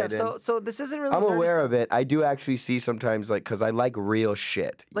nerdy Poseidon. stuff. So this isn't really I'm nerdy aware stuff. of it. I do actually see sometimes, like, because I like real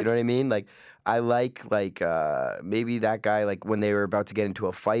shit. You know what I mean? Like, I like maybe that guy, like, when they were about to get into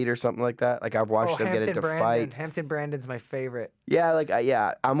a fight or something like that. Like, I've watched them get into fights. Hampton Brandon's my favorite. Yeah, like,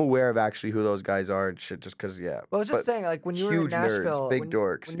 I'm aware of actually who those guys are and shit just because, Well, I was just saying, like, when you were in huge nerds, Nashville... big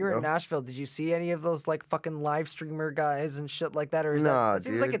dorks, When you were in Nashville, did you see any of those, like, fucking live streamer guys and shit like that? Or is Nah, it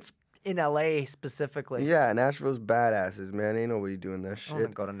seems like it's in L.A. specifically. Yeah, Nashville's badasses, man. Ain't nobody doing that shit. I want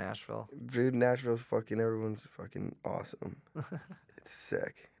to go to Nashville. Dude, Nashville's everyone's fucking awesome. It's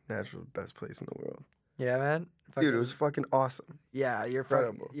sick. Nashville's the best place in the world. Yeah, man. Dude, it was fucking awesome. Yeah,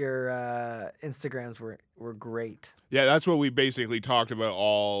 Incredible. your Instagrams were great. Yeah, that's what we basically talked about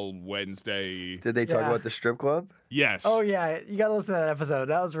all Wednesday. Did they talk Yeah. about the strip club? Yes. Oh yeah, you gotta listen to that episode.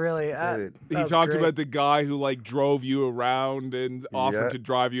 That was really. Dude. He that was talked great. about the guy who like drove you around and offered Yeah. to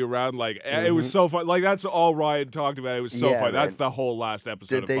drive you around. Like it was so fun. Like that's all Ryan talked about. It was so Yeah, fun. That's man. the whole last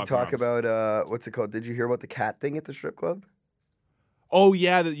episode. Did of they Fucking talk Moms. about what's it called? Did you hear about the cat thing at the strip club? Oh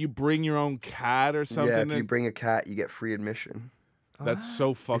yeah, that you bring your own cat or something. Yeah, if you bring a cat, you get free admission. That's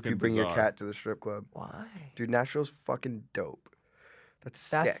so fucking If you bring bizarre. your cat to the strip club. Why? Dude, Nashville's fucking dope. That's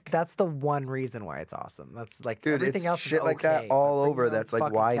sick. That's the one reason why it's awesome. That's like Dude, everything it's else shit is like that okay, all but bring over. your own That's like,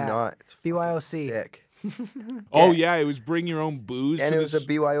 fucking why cat. not? It's fucking BYOC. sick. Oh yeah, it was bring your own booze. And to it was this- a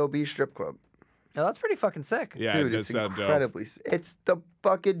BYOB strip club. Oh, that's pretty fucking sick. Yeah, Dude, it does it's sound dope. incredibly It's the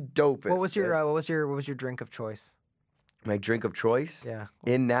fucking dopest. What was your man. what was your drink of choice? My drink of choice? Yeah.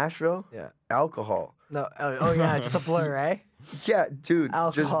 In Nashville? Yeah. Alcohol. No. Oh yeah, just a blur, eh? Yeah, dude.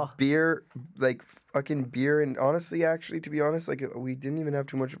 Alcohol. Just beer, like fucking beer. And honestly, actually, to be honest, like we didn't even have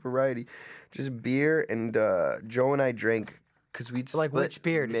too much variety. Just beer. And Joe and I drank because we'd Like split which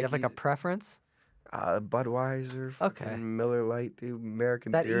beer? Did you have like a Mickey's- preference? Budweiser, Okay. fucking Miller Lite, dude,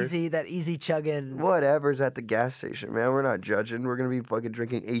 American That beers. easy chugging. Whatever's at the gas station, man. We're not judging. We're gonna be fucking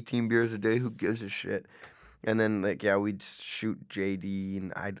drinking 18 beers a day. Who gives a shit? And then like yeah, we'd shoot JD,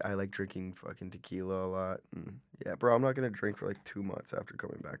 and I like drinking fucking tequila a lot. And yeah, bro, I'm not gonna drink for like 2 months after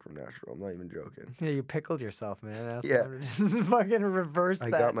coming back from Nashville. I'm not even joking. Yeah, you pickled yourself, man. That's Yeah. just fucking reverse I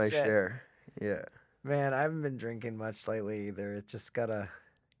that. got my shit. share. Yeah. Man, I haven't been drinking much lately either. It's just gotta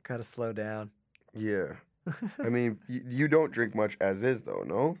slow down. Yeah. I mean, you don't drink much as is though,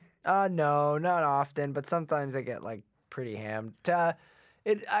 no? No, not often, but sometimes I get like pretty hammed. I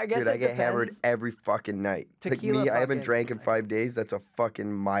guess Dude, it I get hammered depends. every fucking night. Tequila like me, I haven't fucking- drank in 5 days. That's a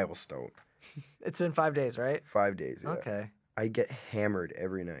fucking milestone. It's been 5 days, right? 5 days. Yeah. Okay. I get hammered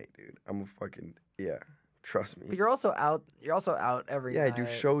every night, dude. I'm a fucking yeah. Trust me. But you're also out. You're also out every Yeah, I night. do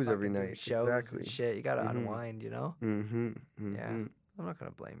shows every fucking doing night, Shows exactly. and shit. You gotta Mhm. unwind. You know. Mm-hmm. Yeah. I'm not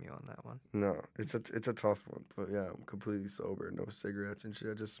gonna blame you on that one. No, it's a tough one, but yeah, I'm completely sober. No cigarettes and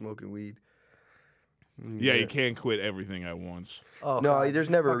shit. Just smoking weed. Yeah, you can't quit everything at once. Oh No, God, there's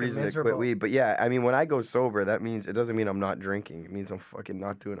you're never a fucking reason to miserable. quit weed. But yeah, I mean, when I go sober, it doesn't mean I'm not drinking. It means I'm fucking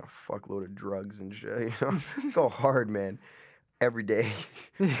not doing a fuckload of drugs and shit. You know, go hard, man, every day.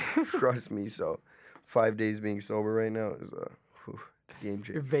 Trust me. So, 5 days being sober right now is a game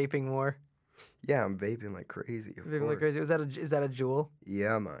You're changer. vaping more. Yeah, I'm vaping like crazy. Of You're vaping like course. crazy. Is that a jewel?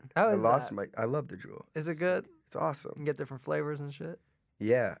 Yeah, man. How I is lost that? my. I love the jewel. Is it good? It's awesome. You can get different flavors and shit.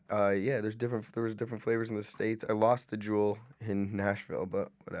 Yeah, yeah. There was different flavors in the States. I lost the jewel in Nashville,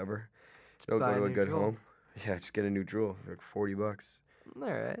 but whatever. It'll buy go a to a new good Juul. home. Yeah, just get a new jewel. They're like $40. All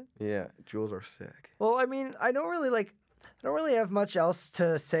right. Yeah, jewels are sick. Well, I mean, I don't really have much else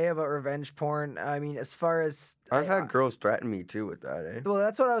to say about revenge porn. I mean, as far as I've had girls threaten me too with that, eh? well,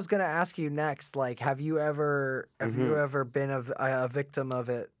 that's what I was gonna ask you next. Like, have you ever Mm-hmm. been a victim of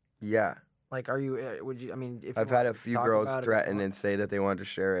it? Yeah, Like, are you? Would you? I mean, if you I've had want a to few talk girls about it, threaten and say that they wanted to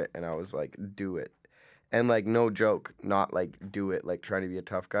share it, and I was like, do it. And like, no joke, not like do it, like trying to be a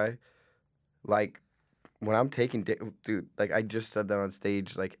tough guy. Like, when I'm taking dick, dude, like I just said that on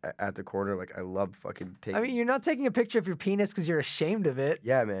stage, like at the corner, like I love fucking taking. I mean, you're not taking a picture of your penis because you're ashamed of it.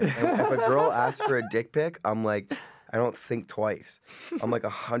 Yeah, man. And if a girl asks for a dick pic, I'm like, I don't think twice. I'm like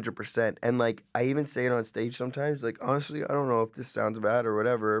 100%. And like, I even say it on stage sometimes. Like, honestly, I don't know if this sounds bad or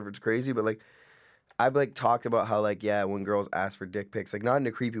whatever, if it's crazy, but like, I've like talked about how like, yeah, when girls ask for dick pics, like not in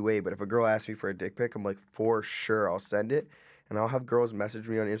a creepy way, but if a girl asks me for a dick pic, I'm like, for sure, I'll send it. And I'll have girls message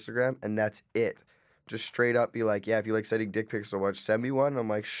me on Instagram, and that's it. Just straight up be like, yeah, if you like sending dick pics so much, send me one. And I'm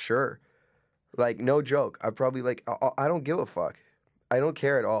like, sure. Like, no joke. I probably like, I don't give a fuck. I don't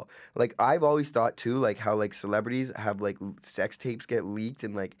care at all. Like, I've always thought too, like how like celebrities have like sex tapes get leaked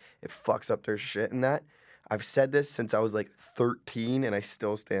and like it fucks up their shit and that. I've said this since I was like 13 and I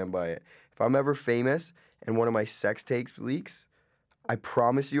still stand by it. If I'm ever famous and one of my sex tapes leaks, I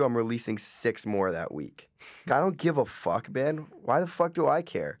promise you I'm releasing 6 more that week. I don't give a fuck, man. Why the fuck do I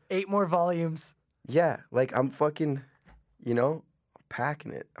care? 8 more volumes. Yeah, like I'm fucking, you know,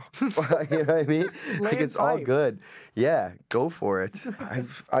 packing it. You know what I mean? Like Laying it's all pipe. good. Yeah, go for it.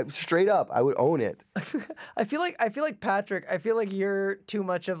 I straight up, I would own it. I feel like Patrick. I feel like you're too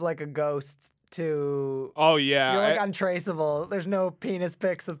much of like a ghost to. Oh yeah. You're like untraceable. There's no penis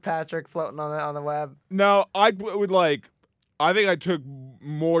pics of Patrick floating on the web. No, I would like. I think I took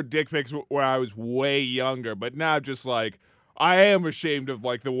more dick pics where I was way younger, but now just like I am ashamed of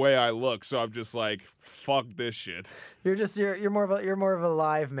like the way I look, so I'm just like, fuck this shit. You're more of a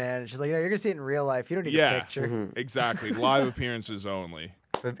live man. She's like, you're gonna see it in real life. You don't need a Yeah, picture. exactly. Live appearances only.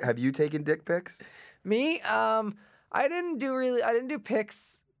 Have you taken dick pics? Me, I didn't do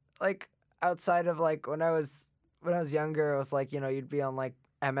pics like outside of like when I was younger. It was like you'd be on like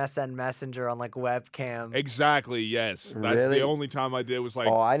MSN Messenger on like webcam. Exactly. Yes, that's Really? the only time I did was like.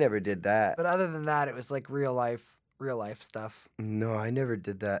 Oh, I never did that. But other than that, it was like real life stuff. No, I never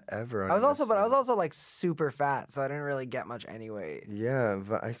did that ever. I was also like super fat, so I didn't really get much anyway. Yeah,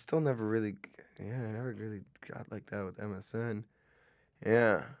 but I still never really. Yeah, I never really got like that with MSN.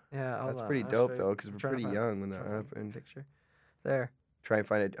 Yeah. Yeah, hold That's on, pretty I'll dope show you. though, because I'm we're trying to pretty find- young when that trying to find a happened. Picture. There. Try and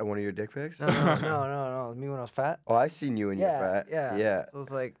find one of your dick pics. No. Me when I was fat. Oh, I seen you when you're fat. Yeah. So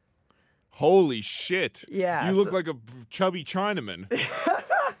it's like, Holy shit. yeah. You look so- like a chubby Chinaman.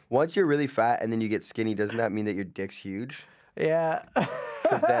 Once you're really fat and then you get skinny, doesn't that mean that your dick's huge? Yeah.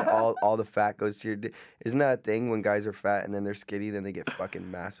 Because then all the fat goes to your dick. Isn't that a thing when guys are fat and then they're skinny, then they get fucking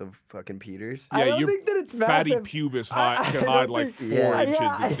massive fucking peters? I Yeah, don't your think that it's fatty massive. pubis I can don't hide like think- 4 Yeah.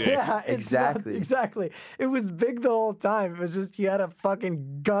 inches of dick. Yeah, it's Exactly. exactly. It was big the whole time. It was just you had a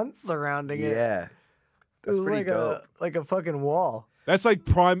fucking gun surrounding it. Yeah. It That's was pretty like dope. like a fucking wall. That's like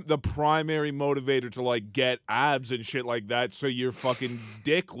the primary motivator to like get abs and shit like that. So your fucking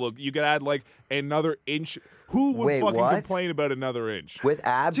dick look. You could add like another inch. Who would Wait, fucking what? complain about another inch? With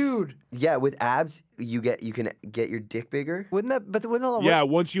abs, Dude. Yeah, with abs, you can get your dick bigger. Wouldn't that? But wouldn't Yeah,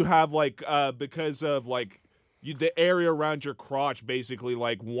 once you have like because of like the area around your crotch, basically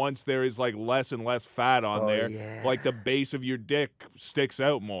like once there is like less and less fat on Oh, there, yeah. like the base of your dick sticks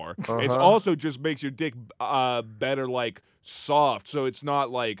out more. It Uh-huh. also just makes your dick better like soft, so it's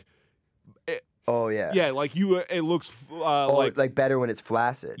not like Oh yeah. yeah, like it looks Oh, like better when it's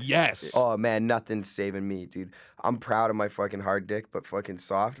flaccid. yes. Oh man, nothing's saving me, dude. I'm proud of my fucking hard dick, but fucking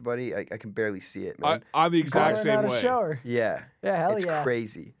soft, buddy. I can barely see it, man. I'm the exact Going same out a way. shower. Yeah. Yeah, hell It's yeah.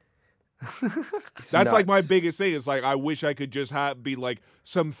 crazy. It's That's like my nuts. biggest thing. Is like I wish I could just be like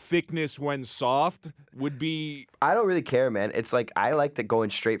some thickness when soft would be. I don't really care, man. It's like I like that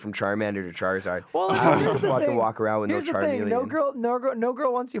going straight from Charmander to Charizard. Well, I don't here's just the fucking thing. walk around with Here's no the thing. Charmeleon. No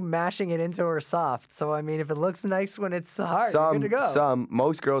girl wants you mashing it into her soft. So I mean, if it looks nice when it's hard, you're good to go.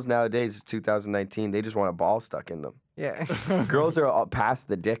 Most girls nowadays, it's 2019, they just want a ball stuck in them. Yeah. Girls are all past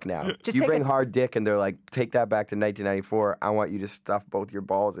the dick now. Just You take bring a- hard dick and they're like, take that back to 1994. I want you to stuff both your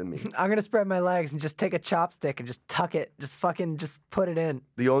balls in me. I'm gonna spread my legs and just take a chopstick and just tuck it. Just put it in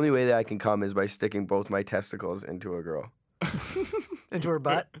The only way that I can come is by sticking both my testicles into a girl. into her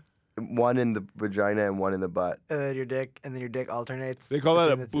butt, One in the vagina and one in the butt. and then your dick alternates. They call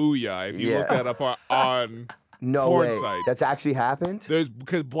that a between the two. booyah. If you look Yeah. that up on No porn way. sites. That's actually happened? there's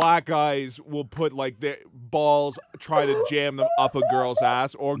because black guys will put like their balls, try to jam them up a girl's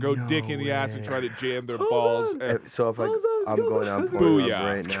ass, or go No dick in the ass and way. try to jam their balls. on. and- So if Hold on, it's I'm called going a on booyah. Pornhub Booyah.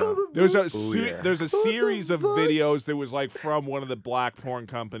 right It's now. called a There's a Booyah. there's a series of fuck? videos that was like from one of the black porn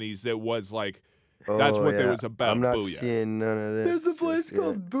companies that was like that's Oh, what it yeah. was about. I'm not Booyahs. seeing none of this. There's a place just yet.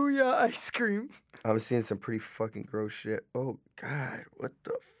 called Booyah Ice Cream. I'm seeing some pretty fucking gross shit. Oh God, what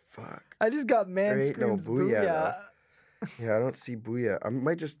the fuck? I just got man There ain't no screams Booyah, Booyah. Yeah, I don't see Booyah. I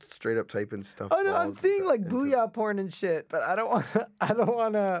might just straight up type in stuff. Oh no, I'm balls seeing like into- Booyah porn and shit, but I don't want. I don't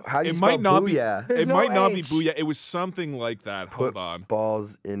want to. How do you It spell might not be- Booyah? There's it no might not be H. booyah. It was something like that. Hold Put on.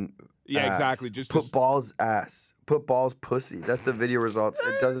 balls in. Yeah, ass. exactly. Just put to- balls ass. Put balls pussy. That's the video results.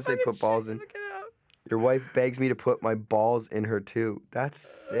 It doesn't say put balls in. Look it out. Your wife begs me to put my balls in her too. That's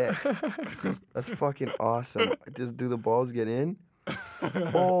sick. That's fucking awesome. Just do the balls get in?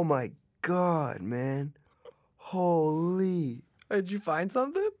 Oh my god, man. Holy. Did you find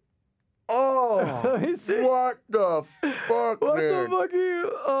something? Oh. Let me see. What the fuck, What man? the fuck are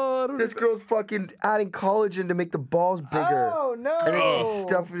you? Oh, I don't This know. girl's fucking adding collagen to make the balls bigger. Oh no! And then she's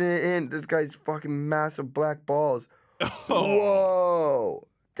stuffing it in. This guy's fucking massive black balls. Oh. Whoa.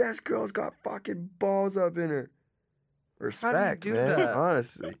 This girl's got fucking balls up in her. Respect, do man. that?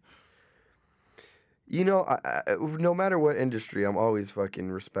 Honestly. You know, no matter what industry, I'm always fucking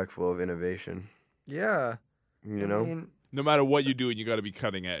respectful of innovation. Yeah. You know? I mean, No matter what you do, you got to be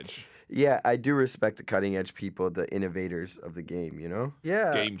cutting edge. Yeah, I do respect the cutting edge people, the innovators of the game, you know?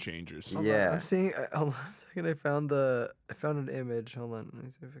 yeah. Game changers. Hold on, Yeah. I'm seeing. Hold on a second. I found an image. Hold on. Let me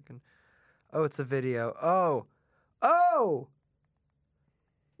see if I can. Oh, it's a video. Oh. Oh.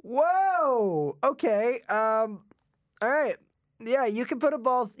 Whoa. Okay. All right. Yeah, you can put your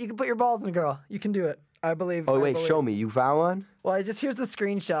balls in a girl. You can do it. I believe. Oh, I wait, believe. show me. You found one? Well, here's the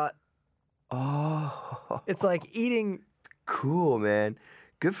screenshot. Oh. It's like eating. Cool, man.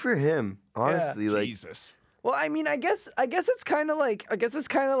 Good for him. Honestly, like, Jesus. Well, I mean, I guess it's kind of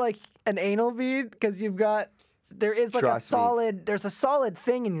like an anal bead because there is like Trust me. there's a solid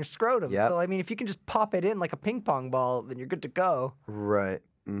thing in your scrotum. Yep. So I mean, if you can just pop it in like a ping pong ball, then you're good to go. Right.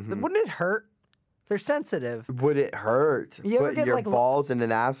 Mm-hmm. Wouldn't it hurt? They're sensitive. Would it hurt? You ever Put get, your like, balls in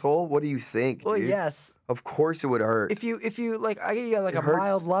an asshole? What do you think, Well, dude? yes. Of course it would hurt. If you like, I get like It a hurts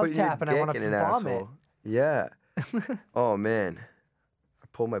mild love putting your tap and I want dick to in an vomit. asshole. Yeah. Oh man, I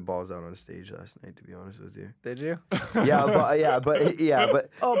pulled my balls out on stage last night. To be honest with you. Did you? Yeah, but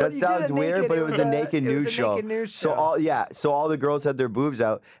Oh, but that you did sounds it weird. naked. But it was a naked news show. Naked news So show. so all the girls had their boobs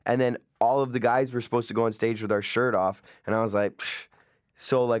out, and then all of the guys were supposed to go on stage with our shirt off, and I was like. Psh.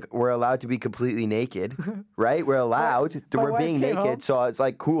 So, like, we're allowed to be completely naked, right? We're allowed. My We're wife being came naked. home. So, it's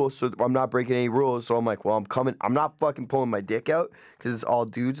like, cool. So, I'm not breaking any rules. So, I'm like, well, I'm coming. I'm not fucking pulling my dick out because it's all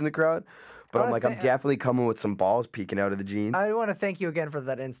dudes in the crowd. But I'm like, I'm definitely coming with some balls peeking out of the jeans. I want to thank you again for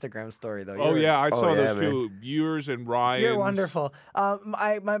that Instagram story, though. Oh, yeah, I saw those man. two. Yours and Ryan's. You're wonderful.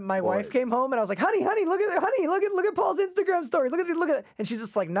 My wife came home and I was like, honey, look at Paul's Instagram story. Look at it. And she's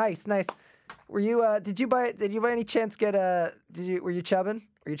just like, nice. Were you did you by any chance get were you chubbing?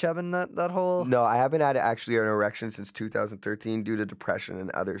 Were you chubbing that whole? No, I haven't had actually an erection since 2013 due to depression and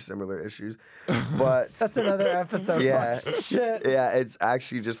other similar issues. But That's another episode. Yeah. Fuck, shit. yeah, it's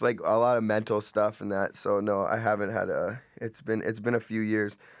actually just like a lot of mental stuff and that. So no, I haven't had it's been a few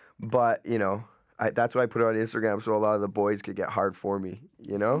years. But, you know, that's why I put it on Instagram so a lot of the boys could get hard for me,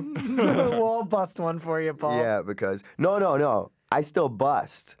 you know? We'll bust one for you, Paul. Yeah, because no. I still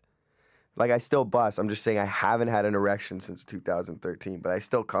bust. Like, I still bust. I'm just saying I haven't had an erection since 2013, but I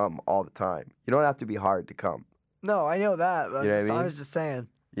still come all the time. You don't have to be hard to come. No, I know that. But You know what I I mean? was just saying.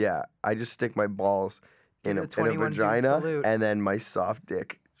 Yeah, I just stick my balls in Give a it a 21 dude vagina, salute. and then my soft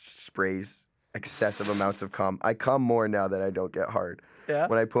dick sprays excessive amounts of cum. I come more now that I don't get hard. Yeah.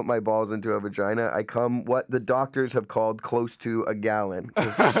 When I put my balls into a vagina, I come what the doctors have called close to a gallon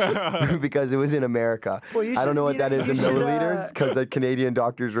because it was in America. Well, you I should- don't know what you- that is you in should, milliliters because the Canadian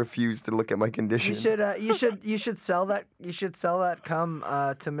doctors refuse to look at my condition. You should sell that cum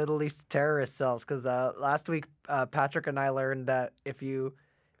to Middle East terrorist cells because last week Patrick and I learned that if you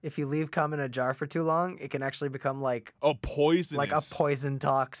leave cum in a jar for too long, it can actually become like poisonous. a poison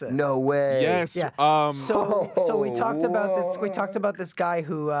toxin. No way. Yes. Yeah. So we talked about this. We Whoa. talked about this guy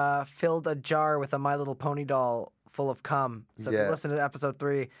who filled a jar with a My Little Pony doll full of cum. So if Yeah. you listen to episode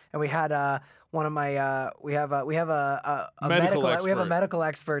 3, and we had one of my we have a Medical we have a expert. medical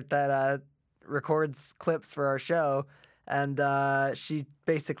expert that records clips for our show. And she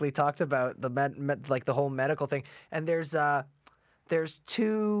basically talked about the like the whole medical thing. And there's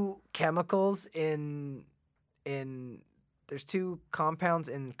two chemicals there's two compounds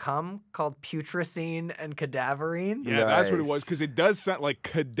in cum called putrescine and cadaverine. Yeah, that's what it was Nice. because it does sound like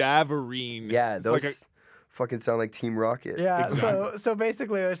cadaverine. Yeah, It's those like fucking sound like Team Rocket. Yeah, Exactly. so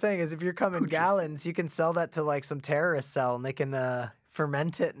basically what I was saying is if you're coming gallons, you can sell that to like some terrorist cell and they can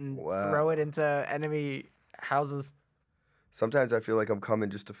ferment it and Wow. throw it into enemy houses. Sometimes I feel like I'm coming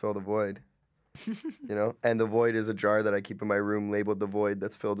just to fill the void. You know? And the void is a jar that I keep in my room labeled the void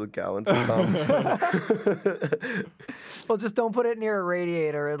that's filled with gallons of cum. Well, just don't put it near a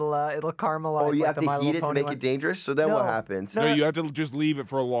radiator. It'll caramelize. Oh, you like have the to My heat Little it to Pony make one. it dangerous? So then what No. happens? no, you have to just leave it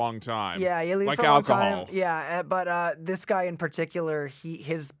for a long time. Yeah, you leave like it for a long alcohol. time. Yeah, but this guy in particular,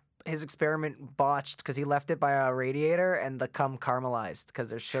 his experiment botched because he left it by a radiator and the cum caramelized because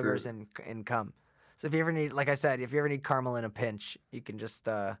there's sugars in cum. So if you ever need, like I said, if you ever need caramel in a pinch, you can just.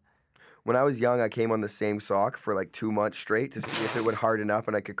 When I was young, I came on the same sock for like 2 months straight to see if it would harden up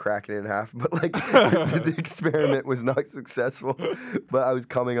and I could crack it in half. But like the experiment was not successful. But I was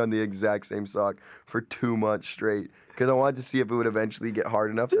coming on the exact same sock for 2 months straight because I wanted to see if it would eventually get hard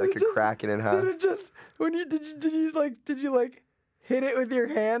enough that I could crack it in half. Did it just when you did you hit it with your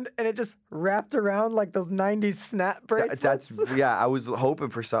hand and it just wrapped around like those '90s snap bracelets? Yeah, I was hoping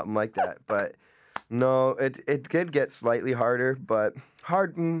for something like that, but no, it did get slightly harder, but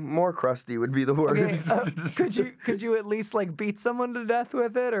more crusty would be the word. Okay, could you at least like beat someone to death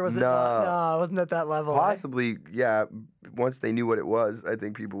with it, or was it? No, it wasn't at that level. Possibly, yeah. Once they knew what it was, I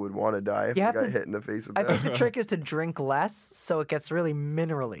think people would want to die if You they have got to- hit in the face with I that. think the trick is to drink less, so it gets really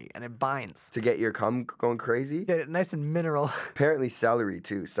minerally and it binds. To get your cum going crazy. Get it nice and mineral. Apparently celery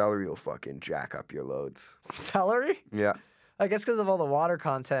too. Celery will fucking jack up your loads. Celery? Yeah. I guess because of all the water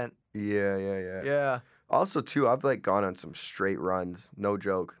content. Yeah. Yeah. Also too, I've like gone on some straight runs. No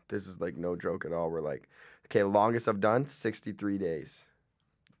joke. This is like no joke at all. We're like, okay, longest I've done 63 days.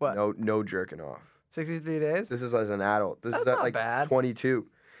 What? No jerking off. 63 days? This is as an adult. This That's is at not like bad. 22.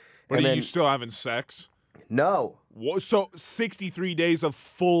 But And are then- you still having sex? No, So 63 days of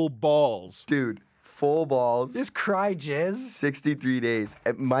full balls. dude. full balls. Just cry jizz. 63 days.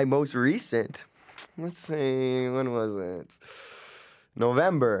 My most recent, let's see, when was it?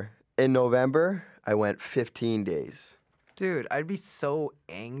 November. In November, I went 15 days. Dude, I'd be so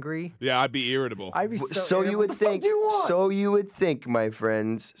angry. Yeah, I'd be irritable. I'd be So you irritable. would What the fuck think. do you want? So you would think, my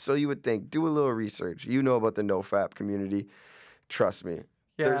friends. So you would think. Do a little research. You know about the NoFap community. Trust me.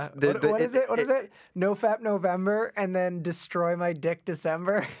 Yeah. What is it? What is it? No Fap November and then destroy my dick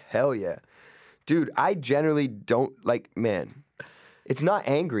December. Hell yeah. Dude, I generally don't man, it's not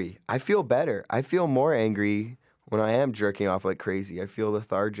angry. I feel better. I feel more angry when I am jerking off like crazy. I feel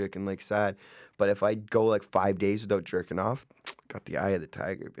lethargic and like sad. But if I go like 5 days without jerking off, got the eye of the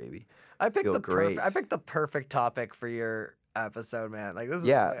tiger, baby. I picked Feel the great. I picked the perfect topic for your episode, man. Like this is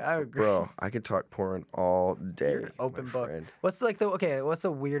I agree. Bro, I could talk porn all day. You're open my book. friend. What's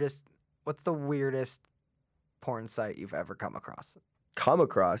the weirdest porn site you've ever come across? Come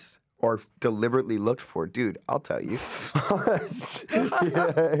across or deliberately looked for, dude, I'll tell you.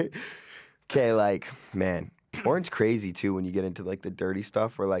 Okay, like, man, porn's crazy too when you get into like the dirty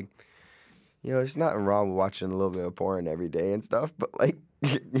stuff where like, there's nothing wrong with watching a little bit of porn every day and stuff, but like,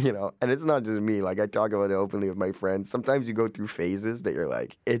 and it's not just me. Like I talk about it openly with my friends. Sometimes you go through phases that you're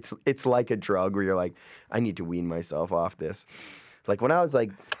like, it's like a drug where you're like, I need to wean myself off this. Like when I was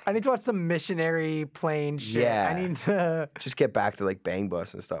like, I need to watch some missionary plane shit. Yeah. I need to just get back to like Bang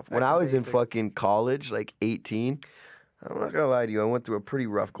Bus and stuff. When That's I was in basic. fucking college, like 18, I'm not gonna lie to you, I went through a pretty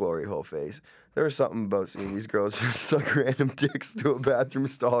rough glory hole phase. There was something about seeing these girls just suck random dicks through a bathroom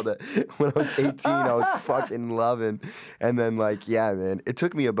stall that when I was 18, I was fucking loving. And then like, yeah, man, it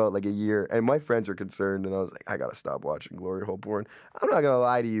took me about like a year and my friends were concerned and I was like, I gotta stop watching glory hole porn. I'm not gonna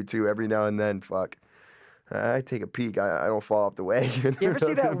lie to you two, every now and then, fuck. I take a peek. I don't fall off the wagon. You ever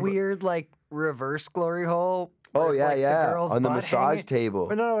see that weird like reverse glory hole? where Oh it's, yeah, like, yeah. The girl's On the butt massage hanging- table.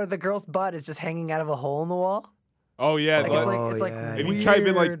 But no, the girl's butt is just hanging out of a hole in the wall. Oh yeah, Like, like, it's like yeah. if you type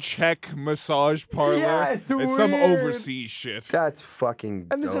in like weird. Czech massage parlor, Yeah, it's some weird. overseas shit. That's fucking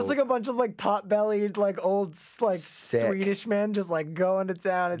And there's just dope. like a bunch of like pot-bellied, like old, like Sick. Swedish men just like going to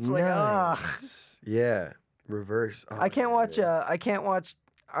town. It's like, ugh. Nice. Yeah, reverse. Oh, I can't watch. yeah. I can't watch.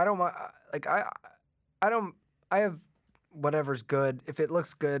 I don't want. Like I don't. I have whatever's good. If it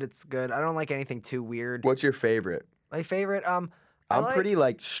looks good, it's good. I don't like anything too weird. What's your favorite? My favorite. I'm pretty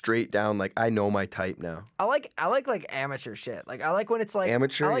like straight down. Like I know my type now. I like like amateur shit. Like I like when it's like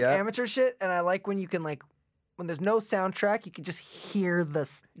Amateur, I like yeah. amateur shit, and I like when you can like when there's no soundtrack, you can just hear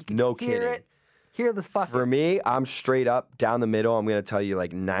this. You can No hear kidding. it. Hear the fucking. For me, I'm straight up down the middle. I'm gonna tell you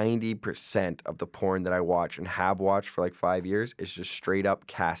like 90% of the porn that I watch and have watched for like 5 years is just straight up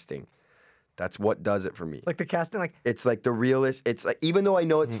casting. That's what does it for me. Like the casting, like It's like the realest. It's like even though I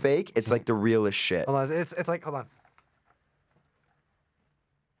know it's fake, it's like the realest shit. hold on, it's like hold on.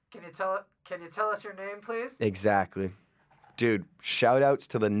 Can you tell us your name, please? Exactly. Dude, shout outs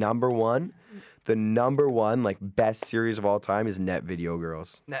to the number one like best series of all time is Net Video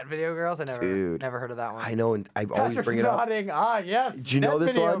Girls. Net Video Girls. I Dude. never heard of that one. I know, and I always Patrick's bring it up. nodding. Ah, yes. Do you know Net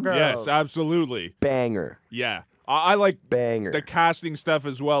this Video one? Girls. Yes, absolutely. Banger. Yeah, I like Banger. the casting stuff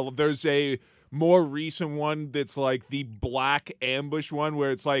as well. There's a more recent one that's like the Black Ambush one,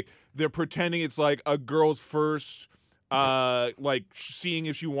 where it's like they're pretending it's like a girl's first, like seeing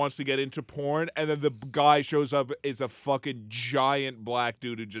if she wants to get into porn, and then the guy shows up is a fucking giant black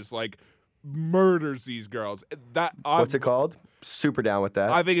dude who just like murders these girls. What's it called? Super down with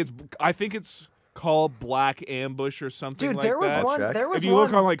that. I think it's called Black Ambush or something Dude, like there was that. one. check. There was If you one.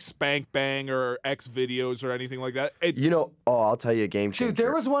 look on like Spank Bang or X videos or anything like that, I'll tell you a game changer. Dude,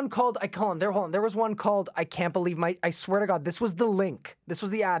 there was one called there was one called I can't believe my I swear to God, this was the link. This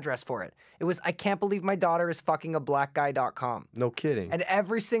was the address for it. It was I can't believe my daughter is fucking a black guy.com. No kidding. And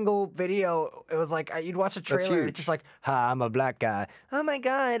every single video, it was like you'd watch a trailer and huge. it's just like, "Hi, I'm a black guy. Oh my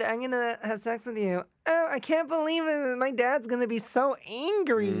God, I'm gonna have sex with you. Oh, I can't believe it. My dad's gonna be so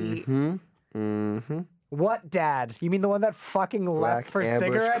angry." What dad? You mean the one that fucking left for Ambush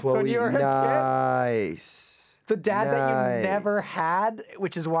cigarettes Chloe. when you were a kid? Nice. The dad that you never Nice. had,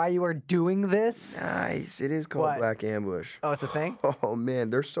 which is why you are doing this. Nice. It is called What? Black Ambush. Oh, it's a thing? Oh man,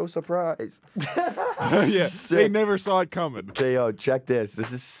 they're so surprised. yeah, they Sick. never saw it coming. Okay, yo, check this.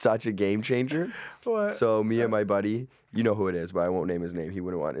 This is such a game changer. What? So me and my buddy, you know who it is, but I won't name his name. He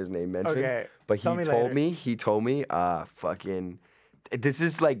wouldn't want his name mentioned. Okay, But he tell me told later. me, fucking, this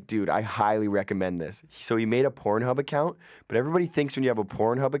is like, dude, I highly recommend this. So he made a Pornhub account, but everybody thinks when you have a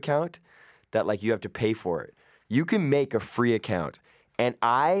Pornhub account that like you have to pay for it. You can make a free account. And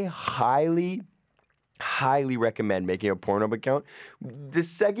I highly highly recommend making a Pornhub account. The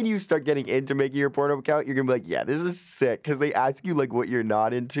second you start getting into making your Pornhub account, you're gonna be like, yeah, this is sick. Because they ask you like what you're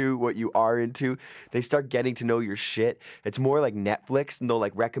not into, what you are into. They start getting to know your shit. It's more like Netflix, and they'll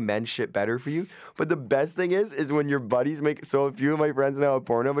like recommend shit better for you. But the best thing is when your buddies make. So a few of my friends now have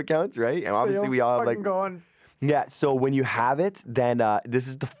Pornhub accounts, right? And obviously we all have like. Yeah, so when you have it, then this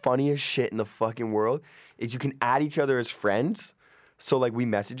is the funniest shit in the fucking world, is you can add each other as friends. So, like, we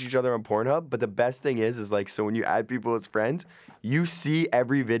message each other on Pornhub, but the best thing is like, so when you add people as friends, you see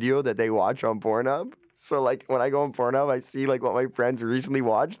every video that they watch on Pornhub. So, like, when I go on Pornhub, I see, like, what my friends recently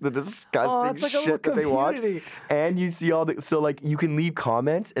watched, the disgusting like shit that they watch. And you see all the... So, like, you can leave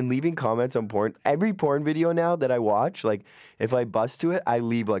comments, and leaving comments on porn... Every porn video now that I watch, like, if I bust to it, I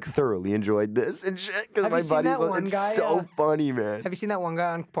leave, like, thoroughly enjoyed this and shit. Because my buddies... It's so funny, man. Have you seen that one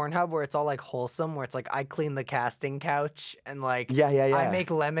guy on Pornhub where it's all, like, wholesome, where it's, like, I clean the casting couch, and, like... Yeah. I make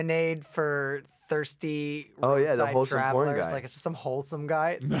lemonade for... thirsty the roadside wholesome porn travelers. guy. Like it's just some wholesome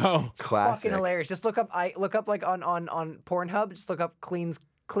guy. No. Classic. Fucking hilarious. Just look up like on Pornhub, just look up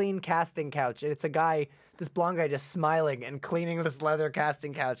clean casting couch. And it's a guy, this blonde guy just smiling and cleaning this leather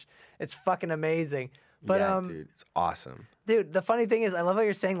casting couch. It's fucking amazing. But yeah, dude, it's awesome. Dude, the funny thing is I love how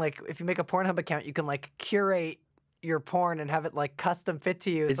you're saying like if you make a Pornhub account, you can like curate your porn and have it like custom fit to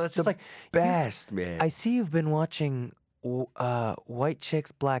you. So it's just like best, man. I see you've been watching white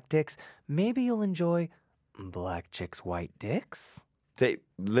chicks, black dicks. Maybe you'll enjoy black chicks, white dicks.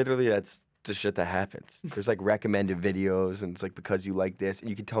 Literally, that's the shit that happens. There's like recommended videos, and it's like because you like this, and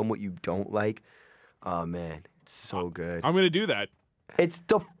you can tell them what you don't like. Oh man, it's so good. I'm gonna do that. It's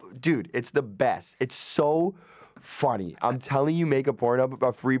it's the best. It's so funny. I'm telling you, make a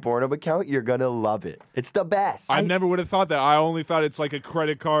free Pornhub account. You're gonna love it. It's the best. I never would have thought that. I only thought it's like a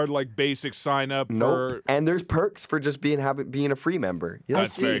credit card, like basic sign up. Nope. And there's perks for just being a free member. You know,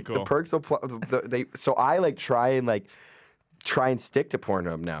 That's very cool. The perks will so I like try and stick to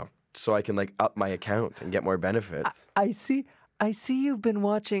Pornhub now, so I can like up my account and get more benefits. I see you've been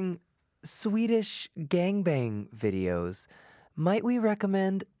watching Swedish gangbang videos. Might we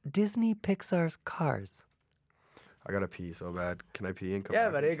recommend Disney Pixar's Cars? I gotta pee so bad. Can I pee and come Yeah,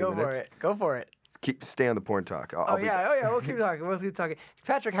 back buddy, in 2 go minutes? for it. Go for it. Stay on the porn talk. Oh yeah, we'll keep talking.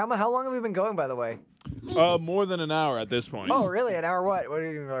 Patrick, how long have we been going, by the way? More than an hour at this point. Oh, really? An hour what? What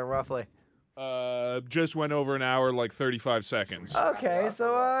are you roughly? Just went over an hour, like 35 seconds. Okay,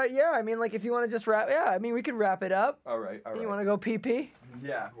 so yeah, I mean, like if you want to just wrap, yeah, I mean we can wrap it up. All right. You want to go pee?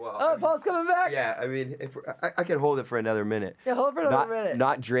 Yeah. Well. Oh, Paul's coming back. Yeah. I mean, if I can hold it for another minute. Yeah, hold it for another minute.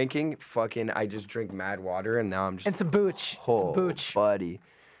 Not drinking. Fucking. I just drink mad water, and now I'm just. And some booch. Oh, some booch. buddy.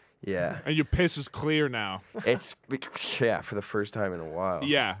 Yeah. And your piss is clear now. It's for the first time in a while.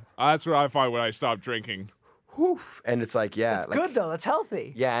 Yeah, that's what I find when I stop drinking. Whew. And it's like, yeah. It's good though. It's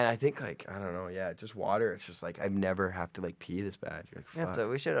healthy. Yeah, and I think like I don't know, yeah, just water. It's just like I've never have to like pee this bad. You're like, fuck.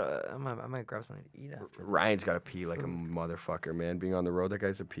 We should. I might grab something to eat after. Ryan's got to pee like a motherfucker, man. Being on the road, that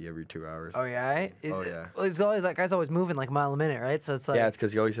guy's a pee every 2 hours. Oh yeah. Oh yeah. Well, he's always that guy's always moving like a mile a minute, right? So it's like. Yeah, it's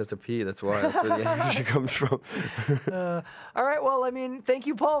because he always has to pee. That's why. That's where the energy comes from. All right. Well, I mean, thank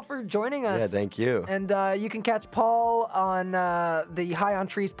you, Paul, for joining us. Yeah, thank you. And you can catch Paul on the High on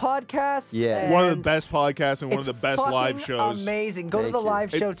Trees podcast. Yeah. One of the best podcasts and one of the best live shows. Amazing. Go to Thank the you. live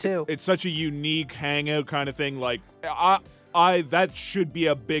show too. It's such a unique hangout kind of thing. Like, I that should be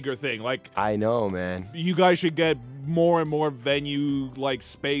a bigger thing. Like, I know, man. you guys should get more and more venue like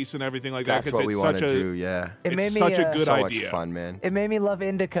space and everything like that. That's what we want to do. Yeah. It's such a good so idea. much fun, man. It made me love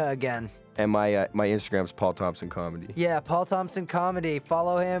Indica again. And my Instagram's Paul Thompson Comedy. Yeah, Paul Thompson Comedy.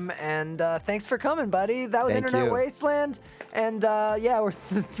 Follow him. And thanks for coming, buddy. That was Thank Internet you. Wasteland. And yeah, we're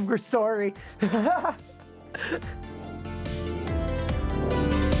sorry.